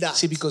la humildad.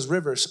 See, because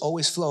rivers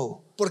always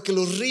flow Porque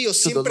los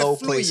ríos to the siempre low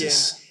fluyen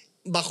places.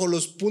 bajo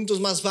los puntos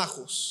más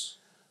bajos.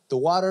 The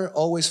water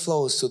always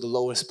flows to the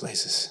lowest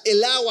places.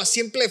 El agua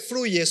siempre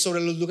fluye sobre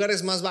los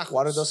lugares más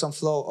Water bajos. doesn't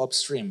flow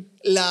upstream.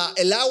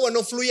 El agua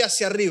no fluye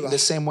hacia arriba. The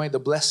same way the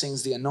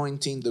blessings, the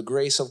anointing, the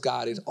grace of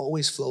God, it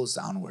always flows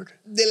downward.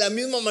 De la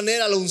misma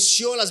manera, la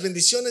unción, las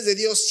bendiciones de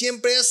Dios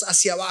siempre es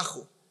hacia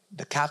abajo.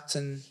 The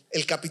captain,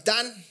 El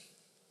capitán,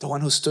 the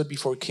one who stood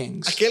before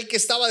kings, aquel que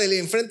estaba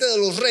enfrente de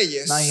los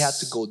reyes, now he had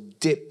to go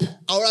dip,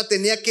 ahora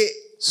tenía que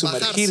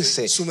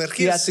sumergirse. bajarse,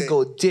 He had to sumergirse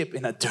go dip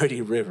in a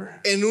dirty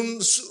river. en un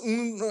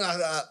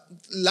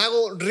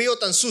lago, río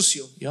tan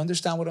sucio. You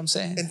understand what I'm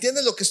saying?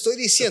 ¿Entiendes lo que estoy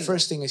The diciendo?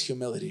 first thing is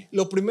humility,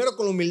 Lo primero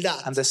con la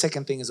humildad. and the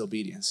second thing is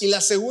obedience. Y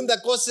la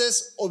segunda cosa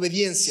es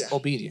obediencia.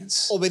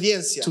 Obedience.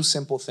 Obediencia. Two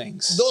simple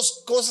things.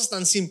 Dos cosas tan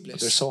They're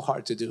simples, so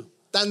hard to do.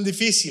 tan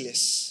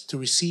difíciles. To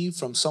receive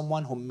from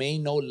someone who may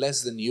know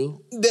less than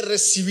you, De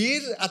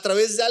recibir a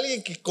través de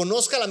alguien que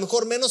conozca a lo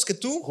mejor menos que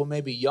tú, who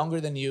may be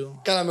younger than you,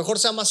 que a lo mejor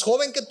sea más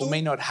joven que who tú,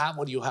 may not have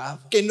what you have.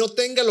 que no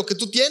tenga lo que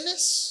tú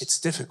tienes. It's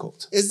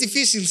difficult. Es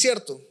difícil,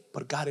 ¿cierto?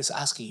 But God is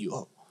asking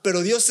you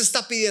Pero Dios te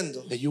está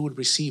pidiendo that you would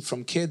receive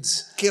from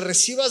kids, que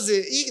recibas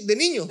de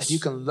niños, that you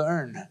can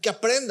learn que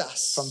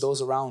aprendas from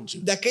those around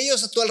you. de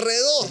aquellos a tu That you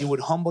alrededor,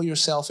 would humble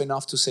yourself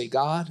enough to say,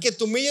 God, que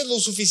te humilles lo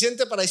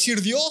suficiente para decir,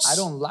 Dios, I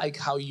don't like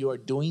how you are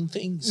doing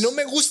things, no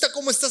me gusta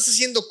cómo estás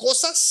haciendo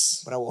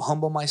cosas, but I will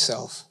humble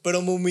myself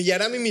pero me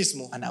humillaré a mí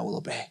mismo and I will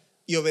obey.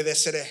 y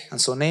obedeceré.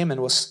 And so Naaman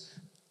was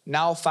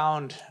now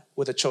found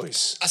with a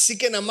choice. Así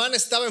que Naamán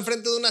estaba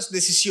enfrente de una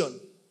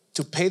decisión.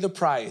 to pay the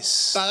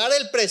price pagar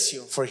el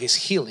precio for his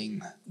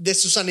healing de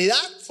su sanidad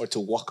or to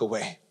walk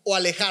away. o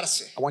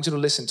alejarse. I want you to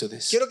listen to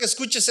this. Quiero que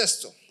escuches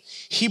esto.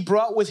 He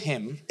brought with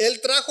him Él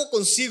trajo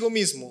consigo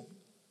mismo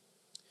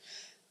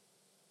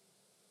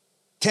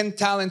 10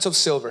 talents of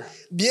silver,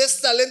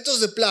 10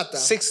 talentos de plata,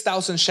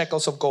 6,000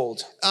 shekels of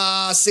gold,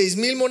 a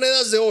 6,000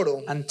 monedas de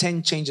oro and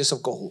 10 changes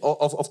of gold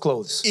of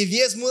clothes. y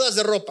 10 mudas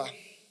de ropa.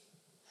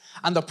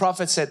 And the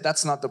prophet said,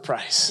 that's not the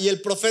price. Y el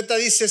profeta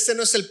dice, este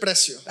no es el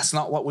precio. That's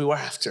not what we were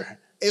after.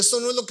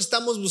 Eso no es lo que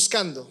estamos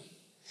buscando.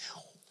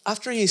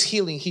 After his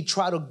healing, he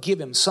tried to give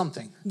him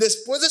something.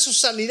 Después de su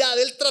sanidad,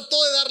 él trató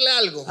de darle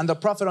algo. And the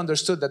prophet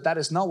understood that that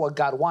is not what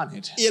God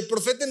wanted. Y el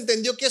profeta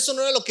entendió que eso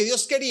no era lo que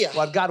Dios quería.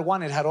 What God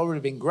wanted had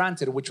already been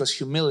granted, which was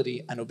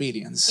humility and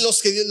obedience. Lo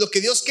que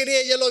Dios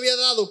quería ya lo había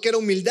dado, que era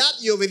humildad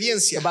y The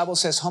obediencia. Bible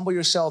says, humble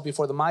yourself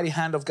before the mighty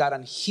hand of God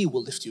and he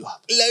will lift you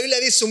up. La Biblia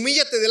dice,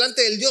 humíllate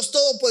delante del Dios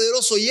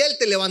Todopoderoso y Él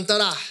te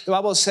levantará. The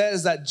Bible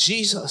says that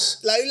Jesus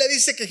La Biblia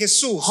dice que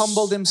Jesús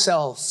humbled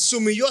himself se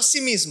humilló a sí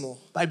mismo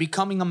by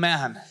becoming a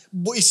man,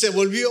 y se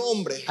volvió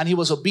hombre. and he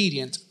was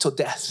obedient to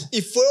death.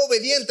 Y fue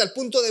obediente al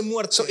punto de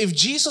muerte. So if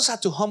Jesus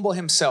had to humble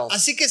himself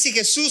Así que si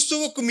Jesús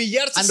tuvo que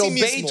humillarse a and sí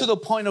obey to mismo the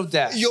point of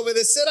death, y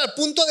obedecer al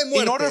punto de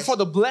in order muerte, for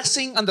the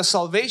blessing and the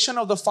salvation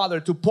of the Father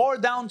to pour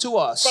down to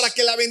us, para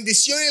que la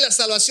bendición y la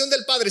salvación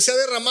del Padre sea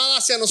derramada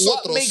hacia what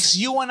nosotros, makes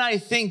you and I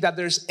think that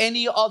there's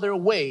any other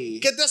way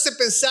 ¿qué te hace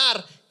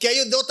pensar que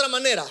hay de otra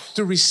manera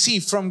to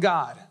receive from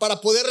God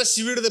para poder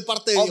recibir de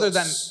parte de other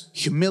than Dios?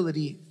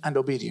 humility and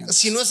obedience?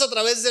 Si no es a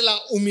través de la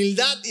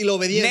humildad y la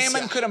obediencia.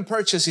 Naaman couldn't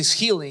purchase his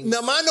healing.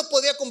 Naamán no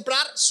podía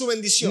comprar su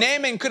bendición.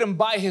 Naaman couldn't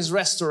buy his Él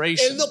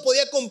restoration. no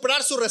podía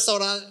comprar su The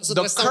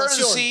restauración.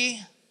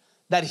 currency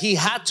that he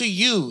had to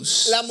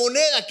use La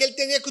moneda que él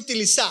tenía que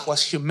utilizar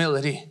was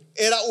humility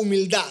era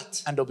humildad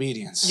and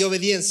obedience. y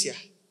obediencia.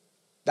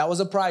 That was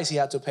the price he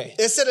had to pay.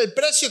 Ese era el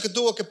precio que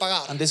tuvo que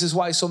pagar. And this is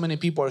why so many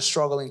people are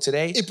struggling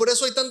today, Y por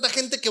eso hay tanta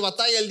gente que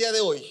batalla el día de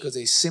hoy. because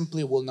they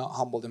simply will not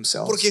humble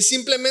themselves. Porque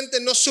simplemente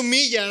no se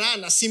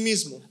humillarán a sí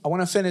mismos. I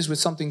want to finish with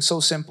something so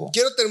simple.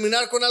 Quiero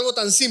terminar con algo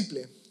tan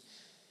simple.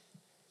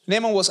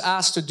 Naaman was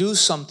asked to do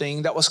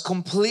something that was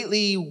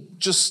completely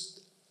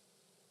just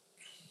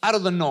out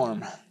of the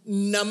norm.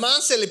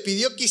 Naamán se le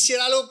pidió que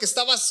hiciera algo que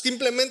estaba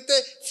simplemente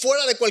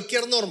fuera de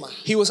cualquier norma.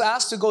 He was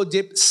asked to go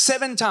dip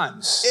 7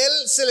 times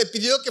Él se le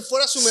pidió que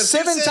fuera a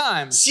sumergirse 7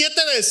 times 7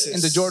 veces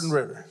in the Jordan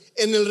River.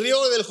 en el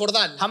río del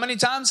Jordán. How many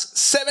times?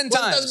 7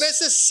 ¿Cuántas times.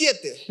 veces?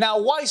 7. Now,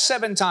 why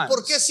 7 times?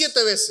 ¿Por qué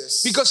 7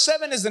 veces? Because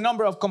 7 is the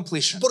number of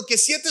completion. Porque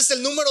 7 es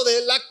el número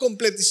de la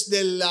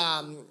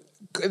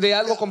De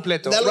algo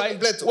completo, De algo right?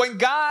 completo. When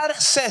God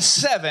says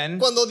 7,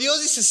 Cuando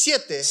Dios dice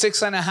 7,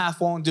 6.5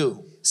 won't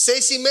do.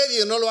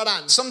 6.5 no lo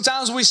harán.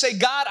 Sometimes we say,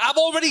 God, I've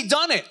already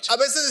done it. A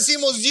veces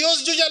decimos,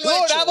 Dios, yo ya lo he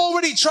Lord, I've hecho.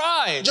 already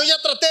tried. Yo ya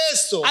traté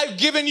esto. I've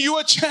given you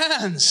a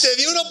chance. Te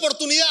di una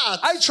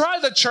oportunidad. I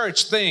tried the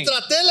church thing.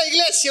 Traté la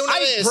iglesia una I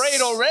vez. prayed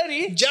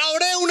already. Ya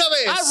oré una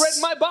vez. I read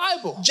my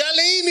Bible. Ya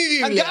leí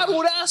mi And Biblia. God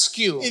would ask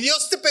you, Y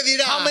Dios te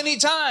pedirá, how many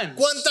times?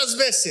 ¿cuántas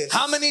veces?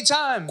 How many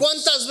times?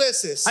 ¿Cuántas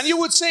veces? And you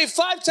would say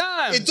 5 Y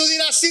times, tú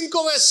dirás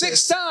 5 veces.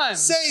 6 times.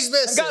 6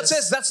 And God veces.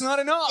 says, that's not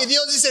enough. Y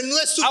Dios dice, no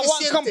es I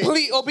want suficiente.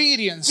 complete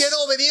obedience. Quiero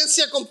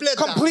obediencia completa.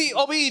 Complete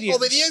obedience.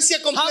 Obediencia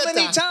How completa.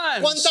 many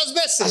times? ¿Cuántas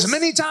veces? As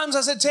many times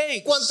as it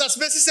takes. ¿Cuántas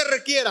veces se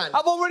requieran?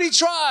 I've already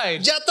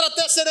tried. Ya traté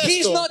de hacer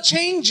He's esto. not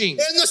changing.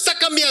 Él no está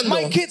cambiando.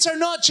 My kids are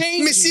not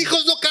changing. Mis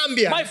hijos no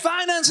cambian. My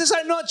finances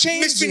are not Mis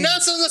changing.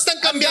 finanzas no están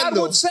And God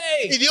cambiando. would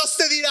say, Y Dios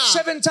te dirá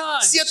 7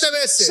 times. 7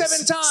 veces.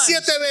 7 times.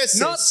 7 veces.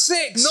 Not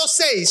 6. No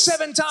 6.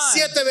 7 times.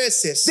 7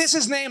 veces. This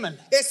is Naaman.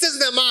 Este es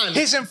Naamán.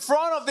 He's in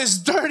front of this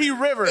dirty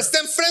river. Está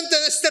enfrente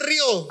de este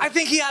río. I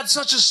think he had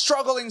such a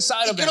struggle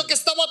inside Y of him. creo que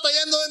está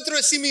batallando dentro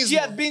de sí He mismo.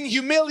 had been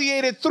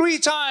humiliated 3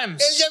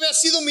 times. Él ya había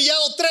sido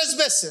humillado 3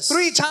 veces.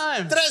 3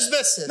 times. 3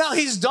 veces. Now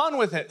he's done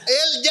with it.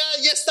 Él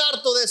ya está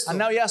harto de esto. And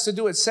now he has to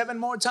do it 7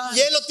 more times.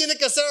 Y él lo tiene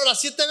que hacer ahora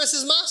 7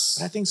 veces más.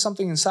 But I think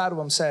something inside of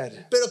him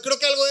said, Pero creo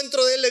que algo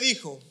dentro de él le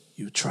dijo,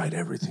 you tried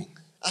everything.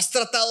 has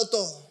tratado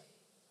todo.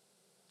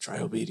 Try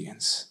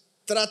obedience.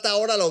 Trata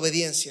ahora la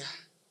obediencia.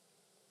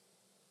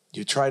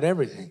 You tried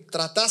everything.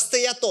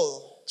 Trataste ya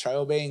todo. Try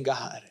obeying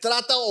God.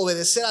 Trata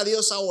obedecer a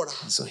Dios ahora.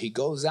 And so he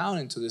goes down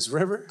into this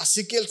river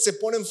Así que él se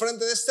pone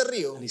enfrente de este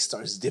río and he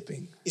starts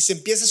dipping. y se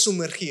empieza a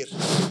sumergir.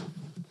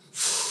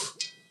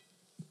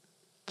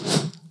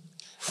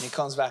 And he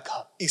comes back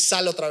up. Y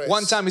sale otra vez.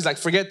 One time he's like,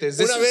 forget this.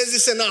 Una vez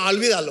dice, no,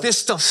 olvídalo. This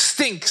stuff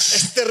stinks.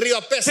 Este río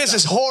apesta. This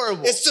is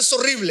horrible. Esto es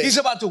horrible. He's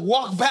about to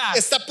walk back.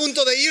 Está a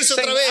punto de irse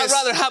Saying, otra I'd vez.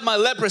 rather have my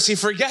leprosy.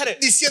 Forget it.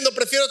 Diciendo,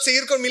 prefiero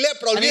seguir con mi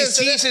lepra. And he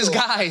Olvídense de sees his esto.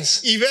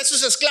 guys. Y ve a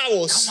sus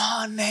esclavos.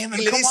 Come on, Naaman.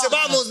 Y le Come dice, on.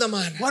 vamos,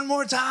 Naamán. One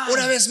more time.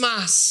 Una vez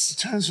más.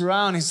 Turns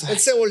around. He's Él like,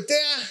 se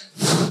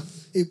voltea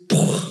y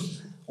 ¡pum!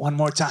 one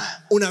more time.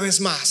 Una vez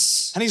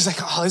más. And he's like,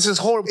 oh, this is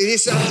horrible. Y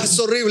dice, es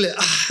horrible.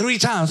 3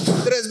 times.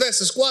 3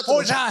 veces, 4.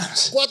 4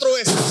 times. 4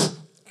 veces.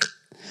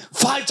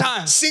 5 5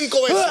 times. 5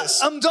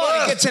 veces. I'm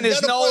done. It gets in Ya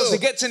his no nose. puedo.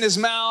 It gets in his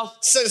mouth.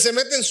 Se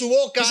mete en su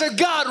boca He said,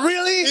 God, y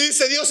really?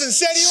 dice, Dios, ¿en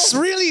serio?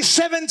 Really?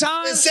 7 ¿En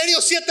times? serio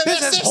 7 This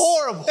is veces?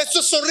 horrible. Esto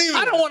es horrible.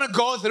 I don't want to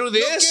go through No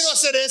quiero this.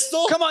 hacer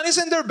esto. Come on,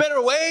 isn't there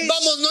better ways?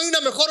 Vamos, ¿no hay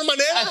una mejor I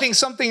manera? think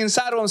something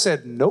inside of him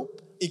said, nope.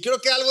 Y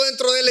creo que algo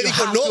dentro de él le You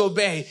dijo, have to no.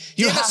 obey.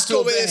 You Tienes have que to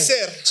obey.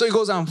 obedecer. So he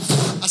goes on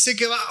Así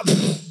que va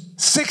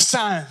 6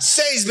 times.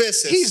 6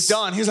 veces. He's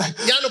done. He's like,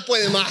 Ya no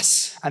puede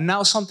más. and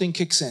now something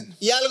kicks in.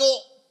 Y algo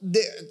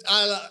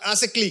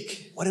hace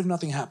clic. What if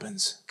nothing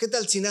happens? ¿Qué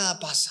tal si nada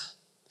pasa?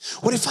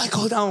 What if I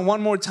go down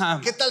one more time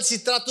 ¿Qué tal si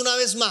trato una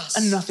vez más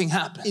and nothing y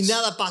happens?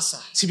 nada pasa?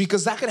 See,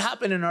 because that could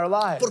happen in our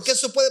lives. Porque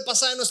eso puede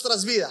pasar en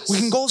nuestras vidas. We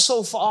can go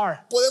so far.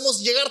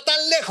 Podemos llegar tan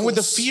And with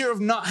the lejos fear of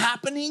not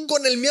happening,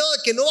 con el miedo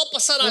de que no va a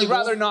pasar we'd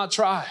rather algo not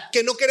try.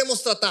 que no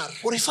queremos tratar.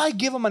 What if I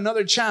give him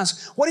another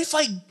chance? What if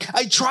I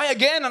try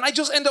again and I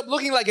just end up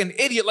looking like an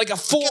idiot, like a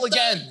fool ¿Qué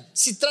tal again?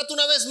 si trato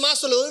una vez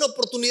más o le doy una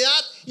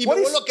oportunidad y What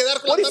me if, vuelvo a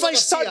quedar con what las if I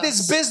manos start this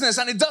vacías? business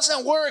and it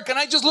doesn't work and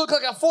I just look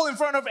like a fool in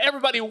front of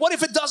everybody? What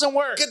if it doesn't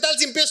work? ¿Qué tal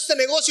si empiezo este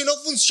negocio y no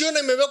funciona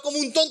y me veo como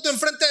un tonto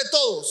enfrente de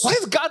todos? What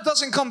if God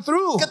doesn't come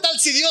through? ¿Qué tal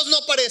si Dios no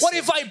aparece? What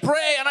if I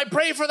pray and I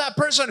pray for that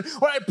person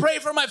or I pray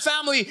for my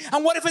family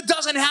and what if it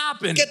doesn't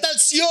happen? ¿Qué tal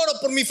si oro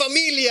por mi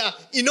familia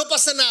y no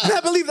pasa And nada?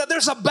 I believe that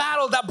there's a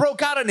battle that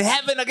broke out in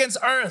heaven against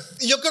earth.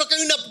 Y yo creo que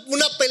hay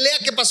una pelea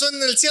que pasó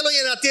en el cielo y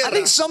en la I tierra.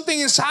 think something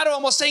inside of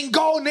him was saying,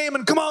 go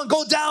Naaman, come on,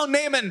 go down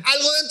Naaman.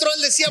 Algo dentro de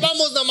él decía,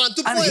 vamos, Naamán,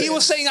 tú And puedes. he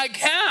was saying, I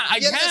can't, I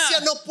Y él decía,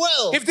 can't. no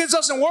puedo. If this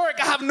doesn't work,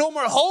 I have no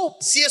more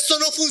hope. Si esto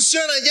no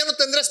funciona, ya no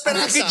tendré And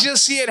I esperanza. could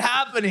just see it Y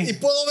happening.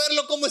 puedo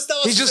verlo como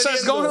estaba He just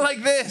starts going sucediendo.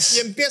 like this.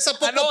 Y empieza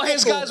poco And all a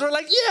his poco. guys were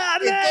like, yeah,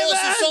 Y todos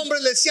sus Naaman.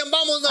 hombres le decían,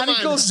 vamos, And he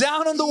Naamán. goes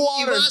down on the Y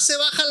water. se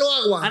baja lo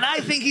agua. And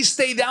I think he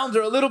stayed down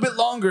there a little bit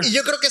longer. Y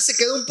yo creo que se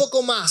quedó un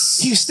poco más.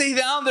 He stayed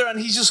down there and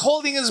he's just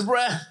holding his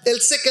breath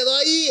Él se quedó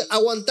ahí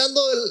aguantando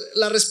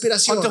la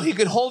respiración until he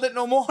could hold it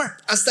no more.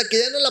 hasta que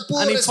ya no la pudo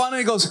And he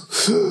finally goes,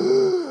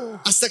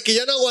 hasta que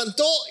ya no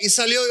aguantó y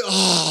salió y,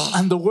 ¡ah!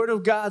 and the word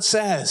of God Y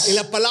says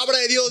la palabra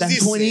de Dios that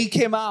when he dice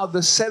came out the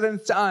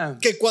 7th time,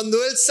 que cuando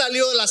él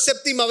salió la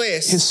 7ª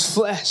vez, his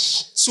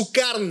flesh, su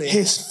carne,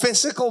 his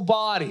physical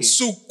body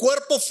su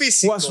cuerpo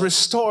físico was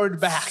restored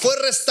back fue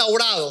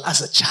restaurado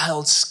as a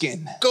child's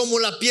skin. como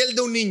la piel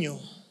de un niño.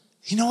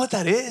 You know what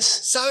that is?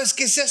 ¿Sabes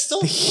qué es esto?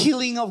 The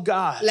healing of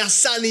God. La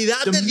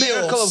sanidad The de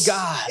miracle Dios, of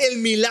God. el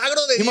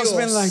milagro de He Dios. must have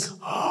been like,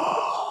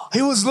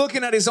 he was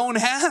looking at his own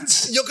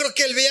hands. Yo creo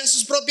que él veía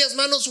sus propias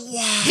manos.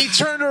 ¡Wow! He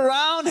turned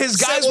around, his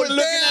Se guys were looking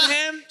voltea, at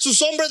him. sus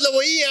hombres lo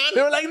veían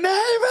They were like, y le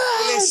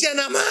Naaman! decían,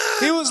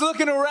 Naamán. He was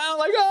looking around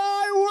like,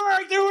 oh,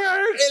 it worked, it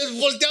worked. Él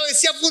volteaba y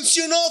decía,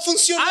 funcionó,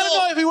 funcionó. I don't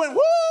know if he went,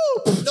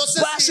 woo, No sé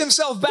splashed si-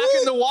 himself back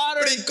in the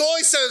water. Brincó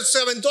y se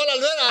aventó a la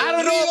albera. I al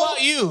don't know río.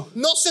 about you,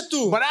 No sé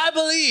tú, but I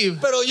believe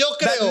pero yo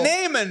that creo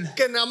Naaman,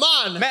 que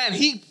Naamán, man,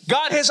 he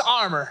got his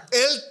armor.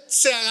 él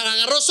se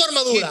agarró su He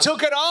armadura,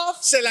 took it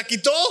off, se la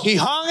quitó, he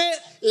hung it,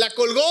 la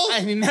colgó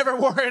and he never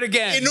wore it y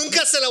again.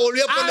 nunca se la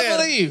volvió a I poner.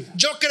 believe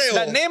Yo creo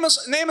that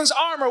Naaman's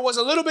armor was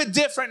a little bit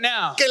different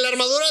now. que la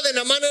armadura de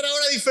Naamán era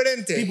ahora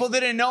diferente. People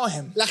didn't know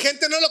him. La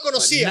gente no lo But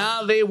conocía.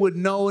 now they would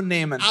know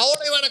Naaman. Ahora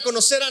iban a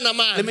conocer a Let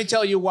me Naamán.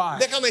 tell you why.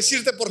 Déjame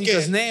decirte por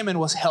Because qué. Naaman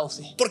was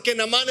healthy. Porque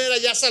Naamán era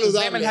ya Naaman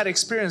saludable. had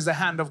experienced the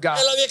hand of God.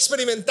 Él había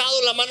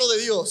experimentado la mano de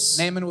Dios.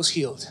 Naaman was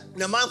healed.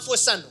 Naamán fue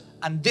sano.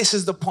 And this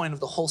is the point of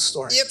the whole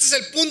story. Y este es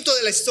el punto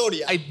de la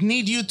historia. I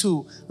need you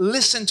to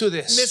listen to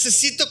this.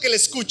 Necesito que le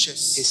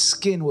escuches. His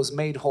skin was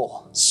made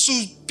whole. Su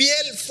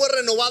piel fue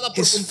renovada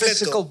por His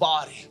physical completo.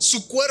 body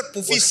Su cuerpo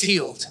was físico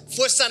healed.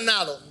 fue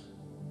sanado.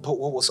 But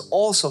what was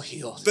also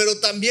healed Pero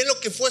también lo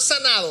que fue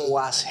sanado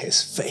was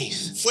his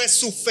faith. fue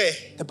su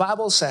fe. The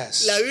Bible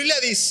says La Biblia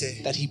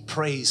dice that he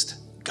praised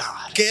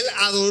God. que él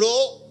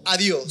adoró a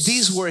Dios.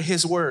 These were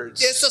his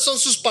words. Estas son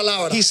sus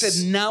palabras. He said,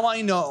 now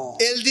I know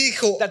Él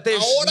dijo, that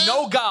there's ahora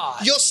no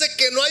God yo sé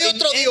que no hay in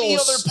otro any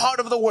other Dios part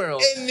of the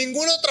world en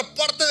ninguna otra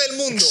parte del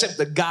mundo except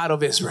the God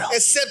of Israel.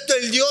 excepto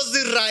el Dios de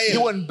He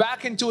Israel. went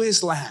back into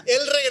his land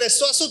Él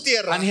regresó a su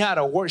tierra and he had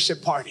a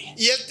worship party.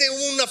 y él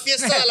tuvo una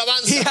fiesta de He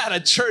alabanza. had a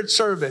church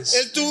service.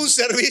 Él tuvo un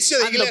servicio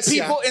de And the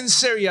iglesia. people in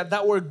Syria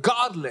that were Y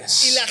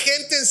godless la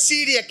gente en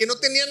Siria que no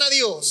tenían a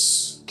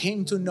Dios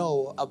came to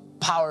know a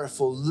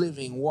powerful,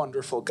 living,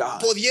 wonderful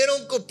God.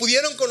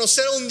 pudieron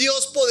conocer a un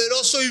Dios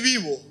poderoso y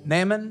vivo.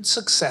 Naaman's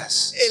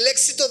success El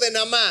éxito de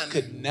Naamán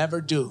could never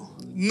do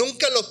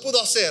nunca lo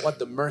pudo hacer, what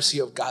the mercy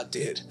of God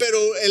did. pero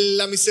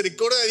la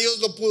misericordia de Dios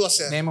lo pudo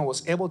hacer. Naaman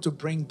was able to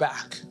bring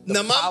back the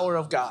Naaman power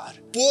of God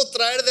Pudo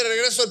traer de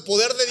regreso el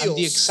poder de and the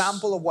Dios.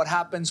 example of what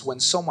happens when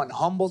someone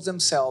humbles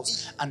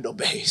themselves and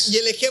obeys. Y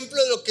el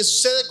ejemplo de lo que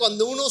sucede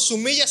cuando uno se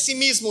humilla a sí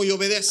mismo y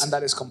obedece. And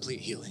that is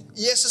complete healing.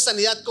 Y esa es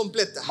sanidad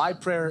completa. My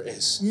prayer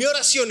is Mi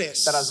oración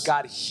es that as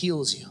God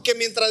heals you, que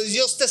mientras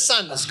Dios te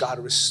sana, as God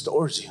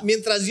restores you,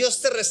 mientras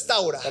Dios te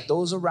restaura, that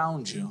those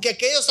around you que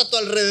aquellos a tu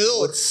alrededor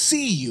would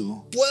see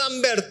you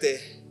puedan verte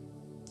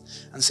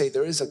and say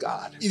there is a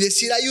God y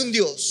decir hay un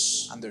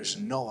Dios and there's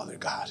no other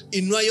God.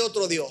 y no hay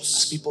otro As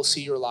Dios. people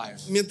see your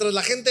life, Mientras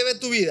la gente ve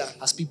tu vida,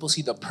 as people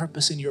see the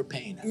purpose in your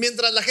pain,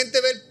 mientras la gente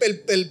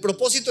ve el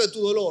propósito de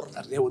tu dolor,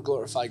 that they would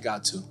glorify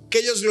God too. que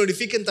ellos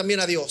glorifiquen también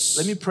a Dios.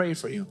 Let me pray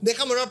for you.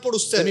 Déjame orar por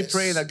Let me ustedes.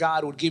 pray that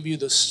God would give you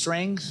the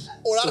strength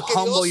Orar to que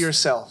humble Dios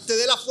yourself. te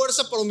dé la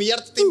fuerza para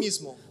humillarte a ti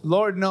mismo.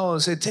 Lord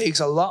knows it takes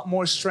a lot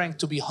more strength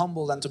to be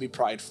humble than to be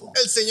prideful.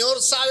 El Señor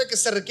sabe que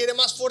se requiere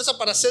más fuerza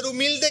para ser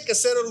humilde que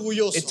ser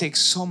orgulloso. It takes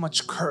so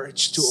much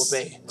courage to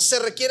obey. Se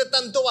requiere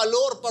tanto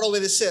valor para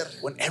obedecer.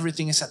 When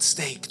everything is at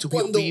stake, to be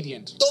Cuando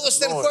obedient. todo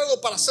está en Lord,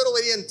 juego para ser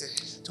obediente.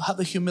 to have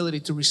the humility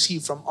to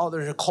receive from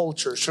other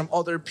cultures, from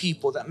other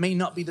people that may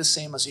not be the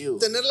same as you.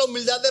 Tener la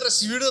humildad de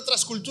recibir de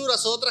otras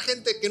culturas o de otra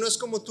gente que no es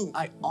como tú.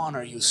 I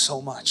honor you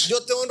so much. Yo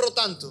te honro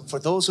tanto. For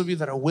those of you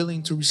that are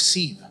willing to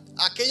receive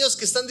Aquellos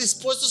que están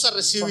dispuestos a from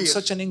recibir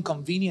such an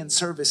inconvenient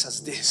service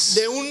as this,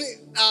 de un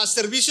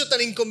servicio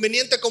tan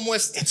inconveniente como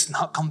este. it's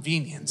not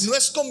convenient. No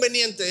es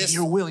conveniente If eso,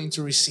 you're willing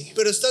to receive.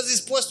 pero estás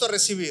dispuesto a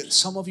recibir.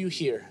 Some of you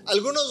here,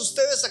 Algunos de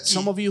ustedes aquí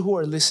some of you who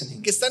are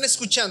listening, que están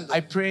escuchando,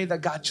 I pray that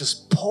God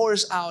just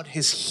pours out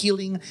His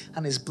healing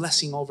and His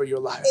blessing over your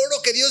life.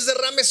 oro que Dios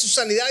derrame su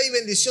sanidad y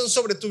bendición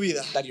sobre tu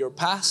vida. That your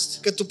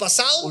past Que tu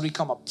pasado will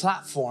become a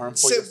platform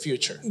for se your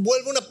future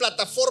vuelva una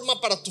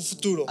plataforma para tu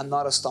futuro and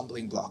not a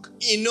stumbling block.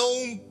 y no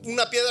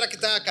una piedra que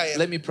te haga caer.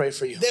 Let me pray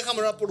for you. Déjame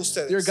orar por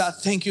ustedes. Dear God,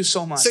 thank you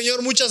so much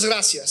Señor, muchas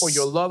gracias for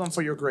your love and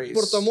for your grace.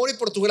 por tu amor y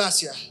por tu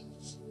gracia.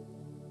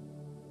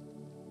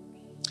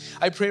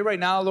 I pray right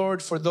now,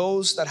 Lord, for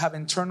those that have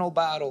internal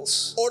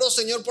battles Oro,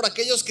 Señor, por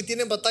aquellos que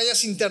tienen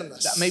batallas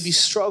internas, that may be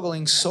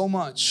struggling so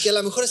much que a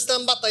lo mejor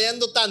están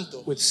batallando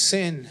tanto with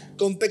sin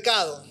con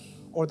pecado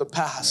or the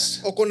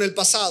past. o con el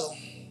pasado.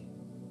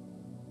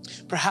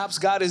 Perhaps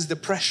God is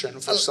depression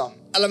for some,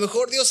 A lo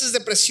mejor Dios es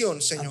depresión,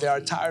 and they Señor,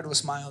 are tired of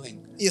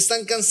smiling. y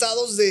están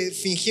cansados de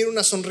fingir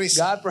una sonrisa.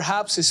 God,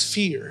 perhaps is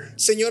fear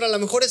Señor, a lo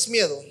mejor es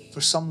miedo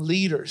for some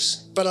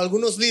leaders para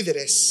algunos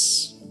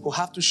líderes who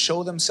have to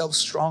show themselves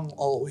strong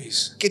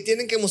always. que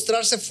tienen que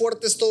mostrarse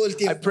fuertes todo el I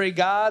tiempo. pray,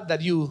 God,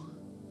 that you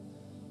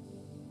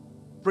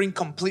bring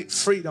complete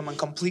freedom and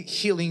complete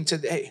healing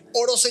today.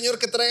 Oro, Señor,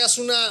 que traigas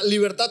una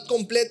libertad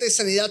completa y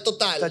sanidad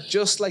total. That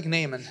just like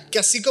Naaman, Que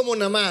así como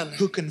Naamán,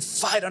 who can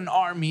fight an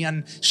army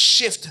and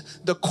shift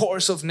the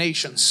course of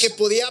nations, que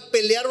podía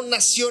pelear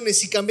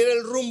naciones y cambiar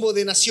el rumbo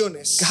de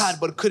naciones, God,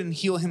 but couldn't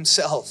heal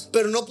himself.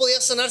 pero no podía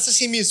sanarse a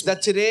sí mismo.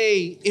 That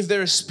today, if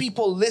there's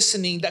people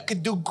listening that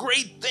could do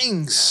great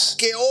things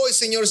Que hoy,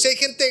 Señor, si hay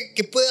gente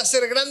que puede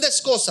hacer grandes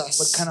but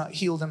cosas, cannot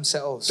heal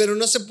themselves, pero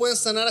no se pueden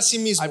sanar a sí I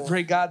mismo.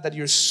 pray, God, that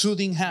your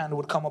soothing hand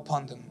would come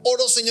upon them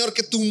Oro, Señor,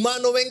 que tu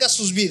mano venga a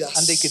sus vidas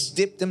and they could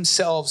dip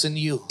themselves in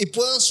you, y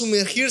puedan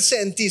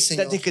sumergirse en ti, Señor.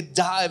 that they could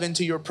dive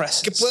into your Que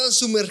presence puedan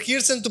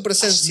sumergirse en tu as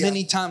presencia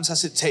many times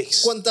as it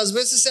takes, cuantas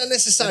veces sea that they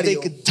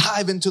necesario. could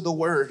dive into the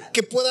word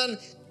Que puedan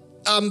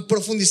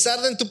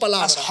profundizar en tu as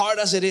palabra. hard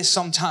as it is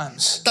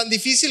sometimes, Tan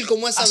difícil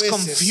como es a as veces.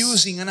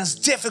 confusing and as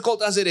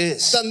difficult as it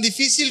is, Tan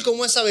difícil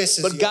como es a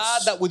veces, but Dios.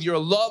 God, that with your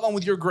love and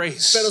with your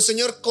grace, Pero,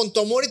 Señor, con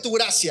tu amor y tu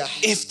gracia,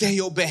 if they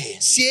obey,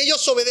 si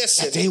ellos that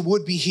obedecen, they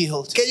would be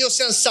healed. que ellos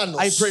sean sanos.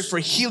 I pray for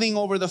healing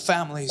over the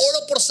families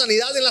Oro por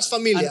sanidad en las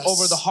familias and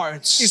over the y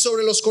hearts,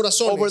 sobre los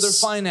corazones, over their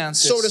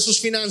finances, sobre sus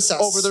finanzas,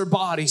 over their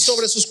bodies.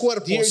 sobre sus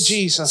cuerpos. Dear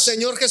Jesus,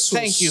 Señor Jesús,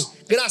 thank you,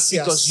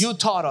 gracias because you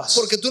taught us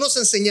porque tú nos to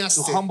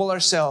enseñaste humble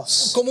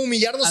ourselves. cómo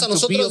humillarnos and a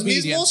to be nosotros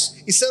obedient. mismos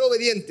y ser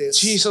obedientes.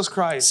 Jesus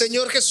Christ,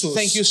 Señor Jesús,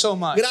 thank you so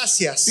much.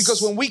 gracias.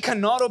 Because when we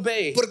cannot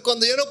obey, Porque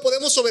cuando ya no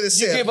podemos you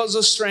obedecer, give us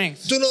the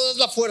strength tú nos das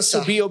la fuerza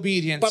to be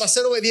obedient. para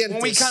ser obedientes.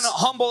 When we cannot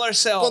humble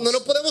ourselves, Cuando no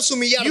podemos you,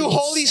 humillarnos,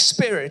 Holy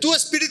Spirit, tú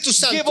Espíritu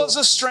Santo give us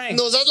the strength,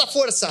 nos das la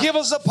fuerza, give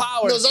us the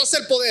power nos das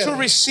el poder to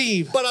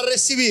receive, para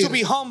recibir, to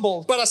be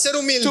humble. para ser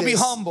humildes, to be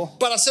humble.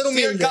 para ser Dear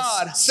humildes.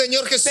 God,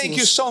 Señor Jesús, thank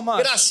you so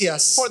much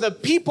gracias for the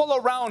people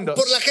around us,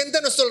 por la gente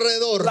a nuestro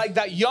alrededor, like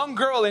that young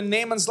girl in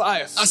Naaman's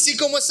life así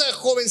como esa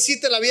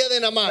jovencita en la vida de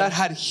that Naamán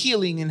had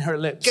healing in her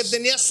lips. que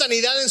tenía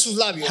sanidad en sus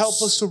labios.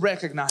 Help us to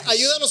recognize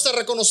Ayúdanos a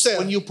reconocer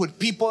when you put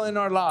people in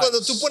our cuando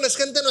tú lives pones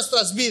gente en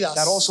nuestras vidas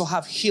that also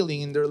have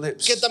healing in their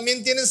lips. que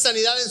también tienen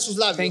sanidad en sus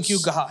labios. Thank you,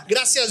 God,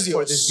 Gracias,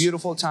 for this Dios,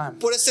 beautiful time.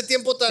 por este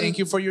tiempo tan Thank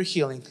you for your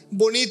healing.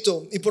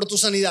 bonito y por tu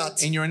sanidad.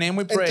 In your name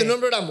we En pray. tu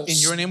nombre oramos. In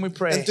your name we En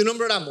pray. tu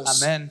nombre oramos.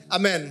 Amén.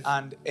 Amén.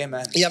 And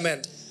amen. Y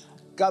amén.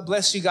 God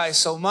bless you guys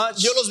so much.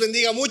 Dios los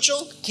bendiga mucho.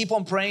 Keep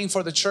on praying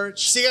for the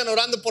church Sigan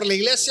orando por la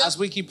iglesia as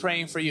we keep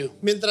praying for you.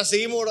 mientras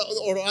seguimos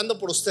orando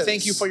por ustedes.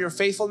 Thank you for your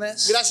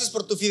faithfulness. Gracias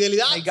por tu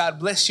fidelidad. May God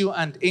bless you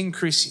and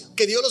increase you.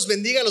 Que Dios los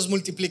bendiga y los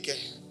multiplique.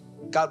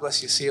 God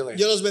bless you. See you later.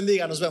 Dios los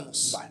bendiga. Nos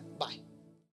vemos. Bye.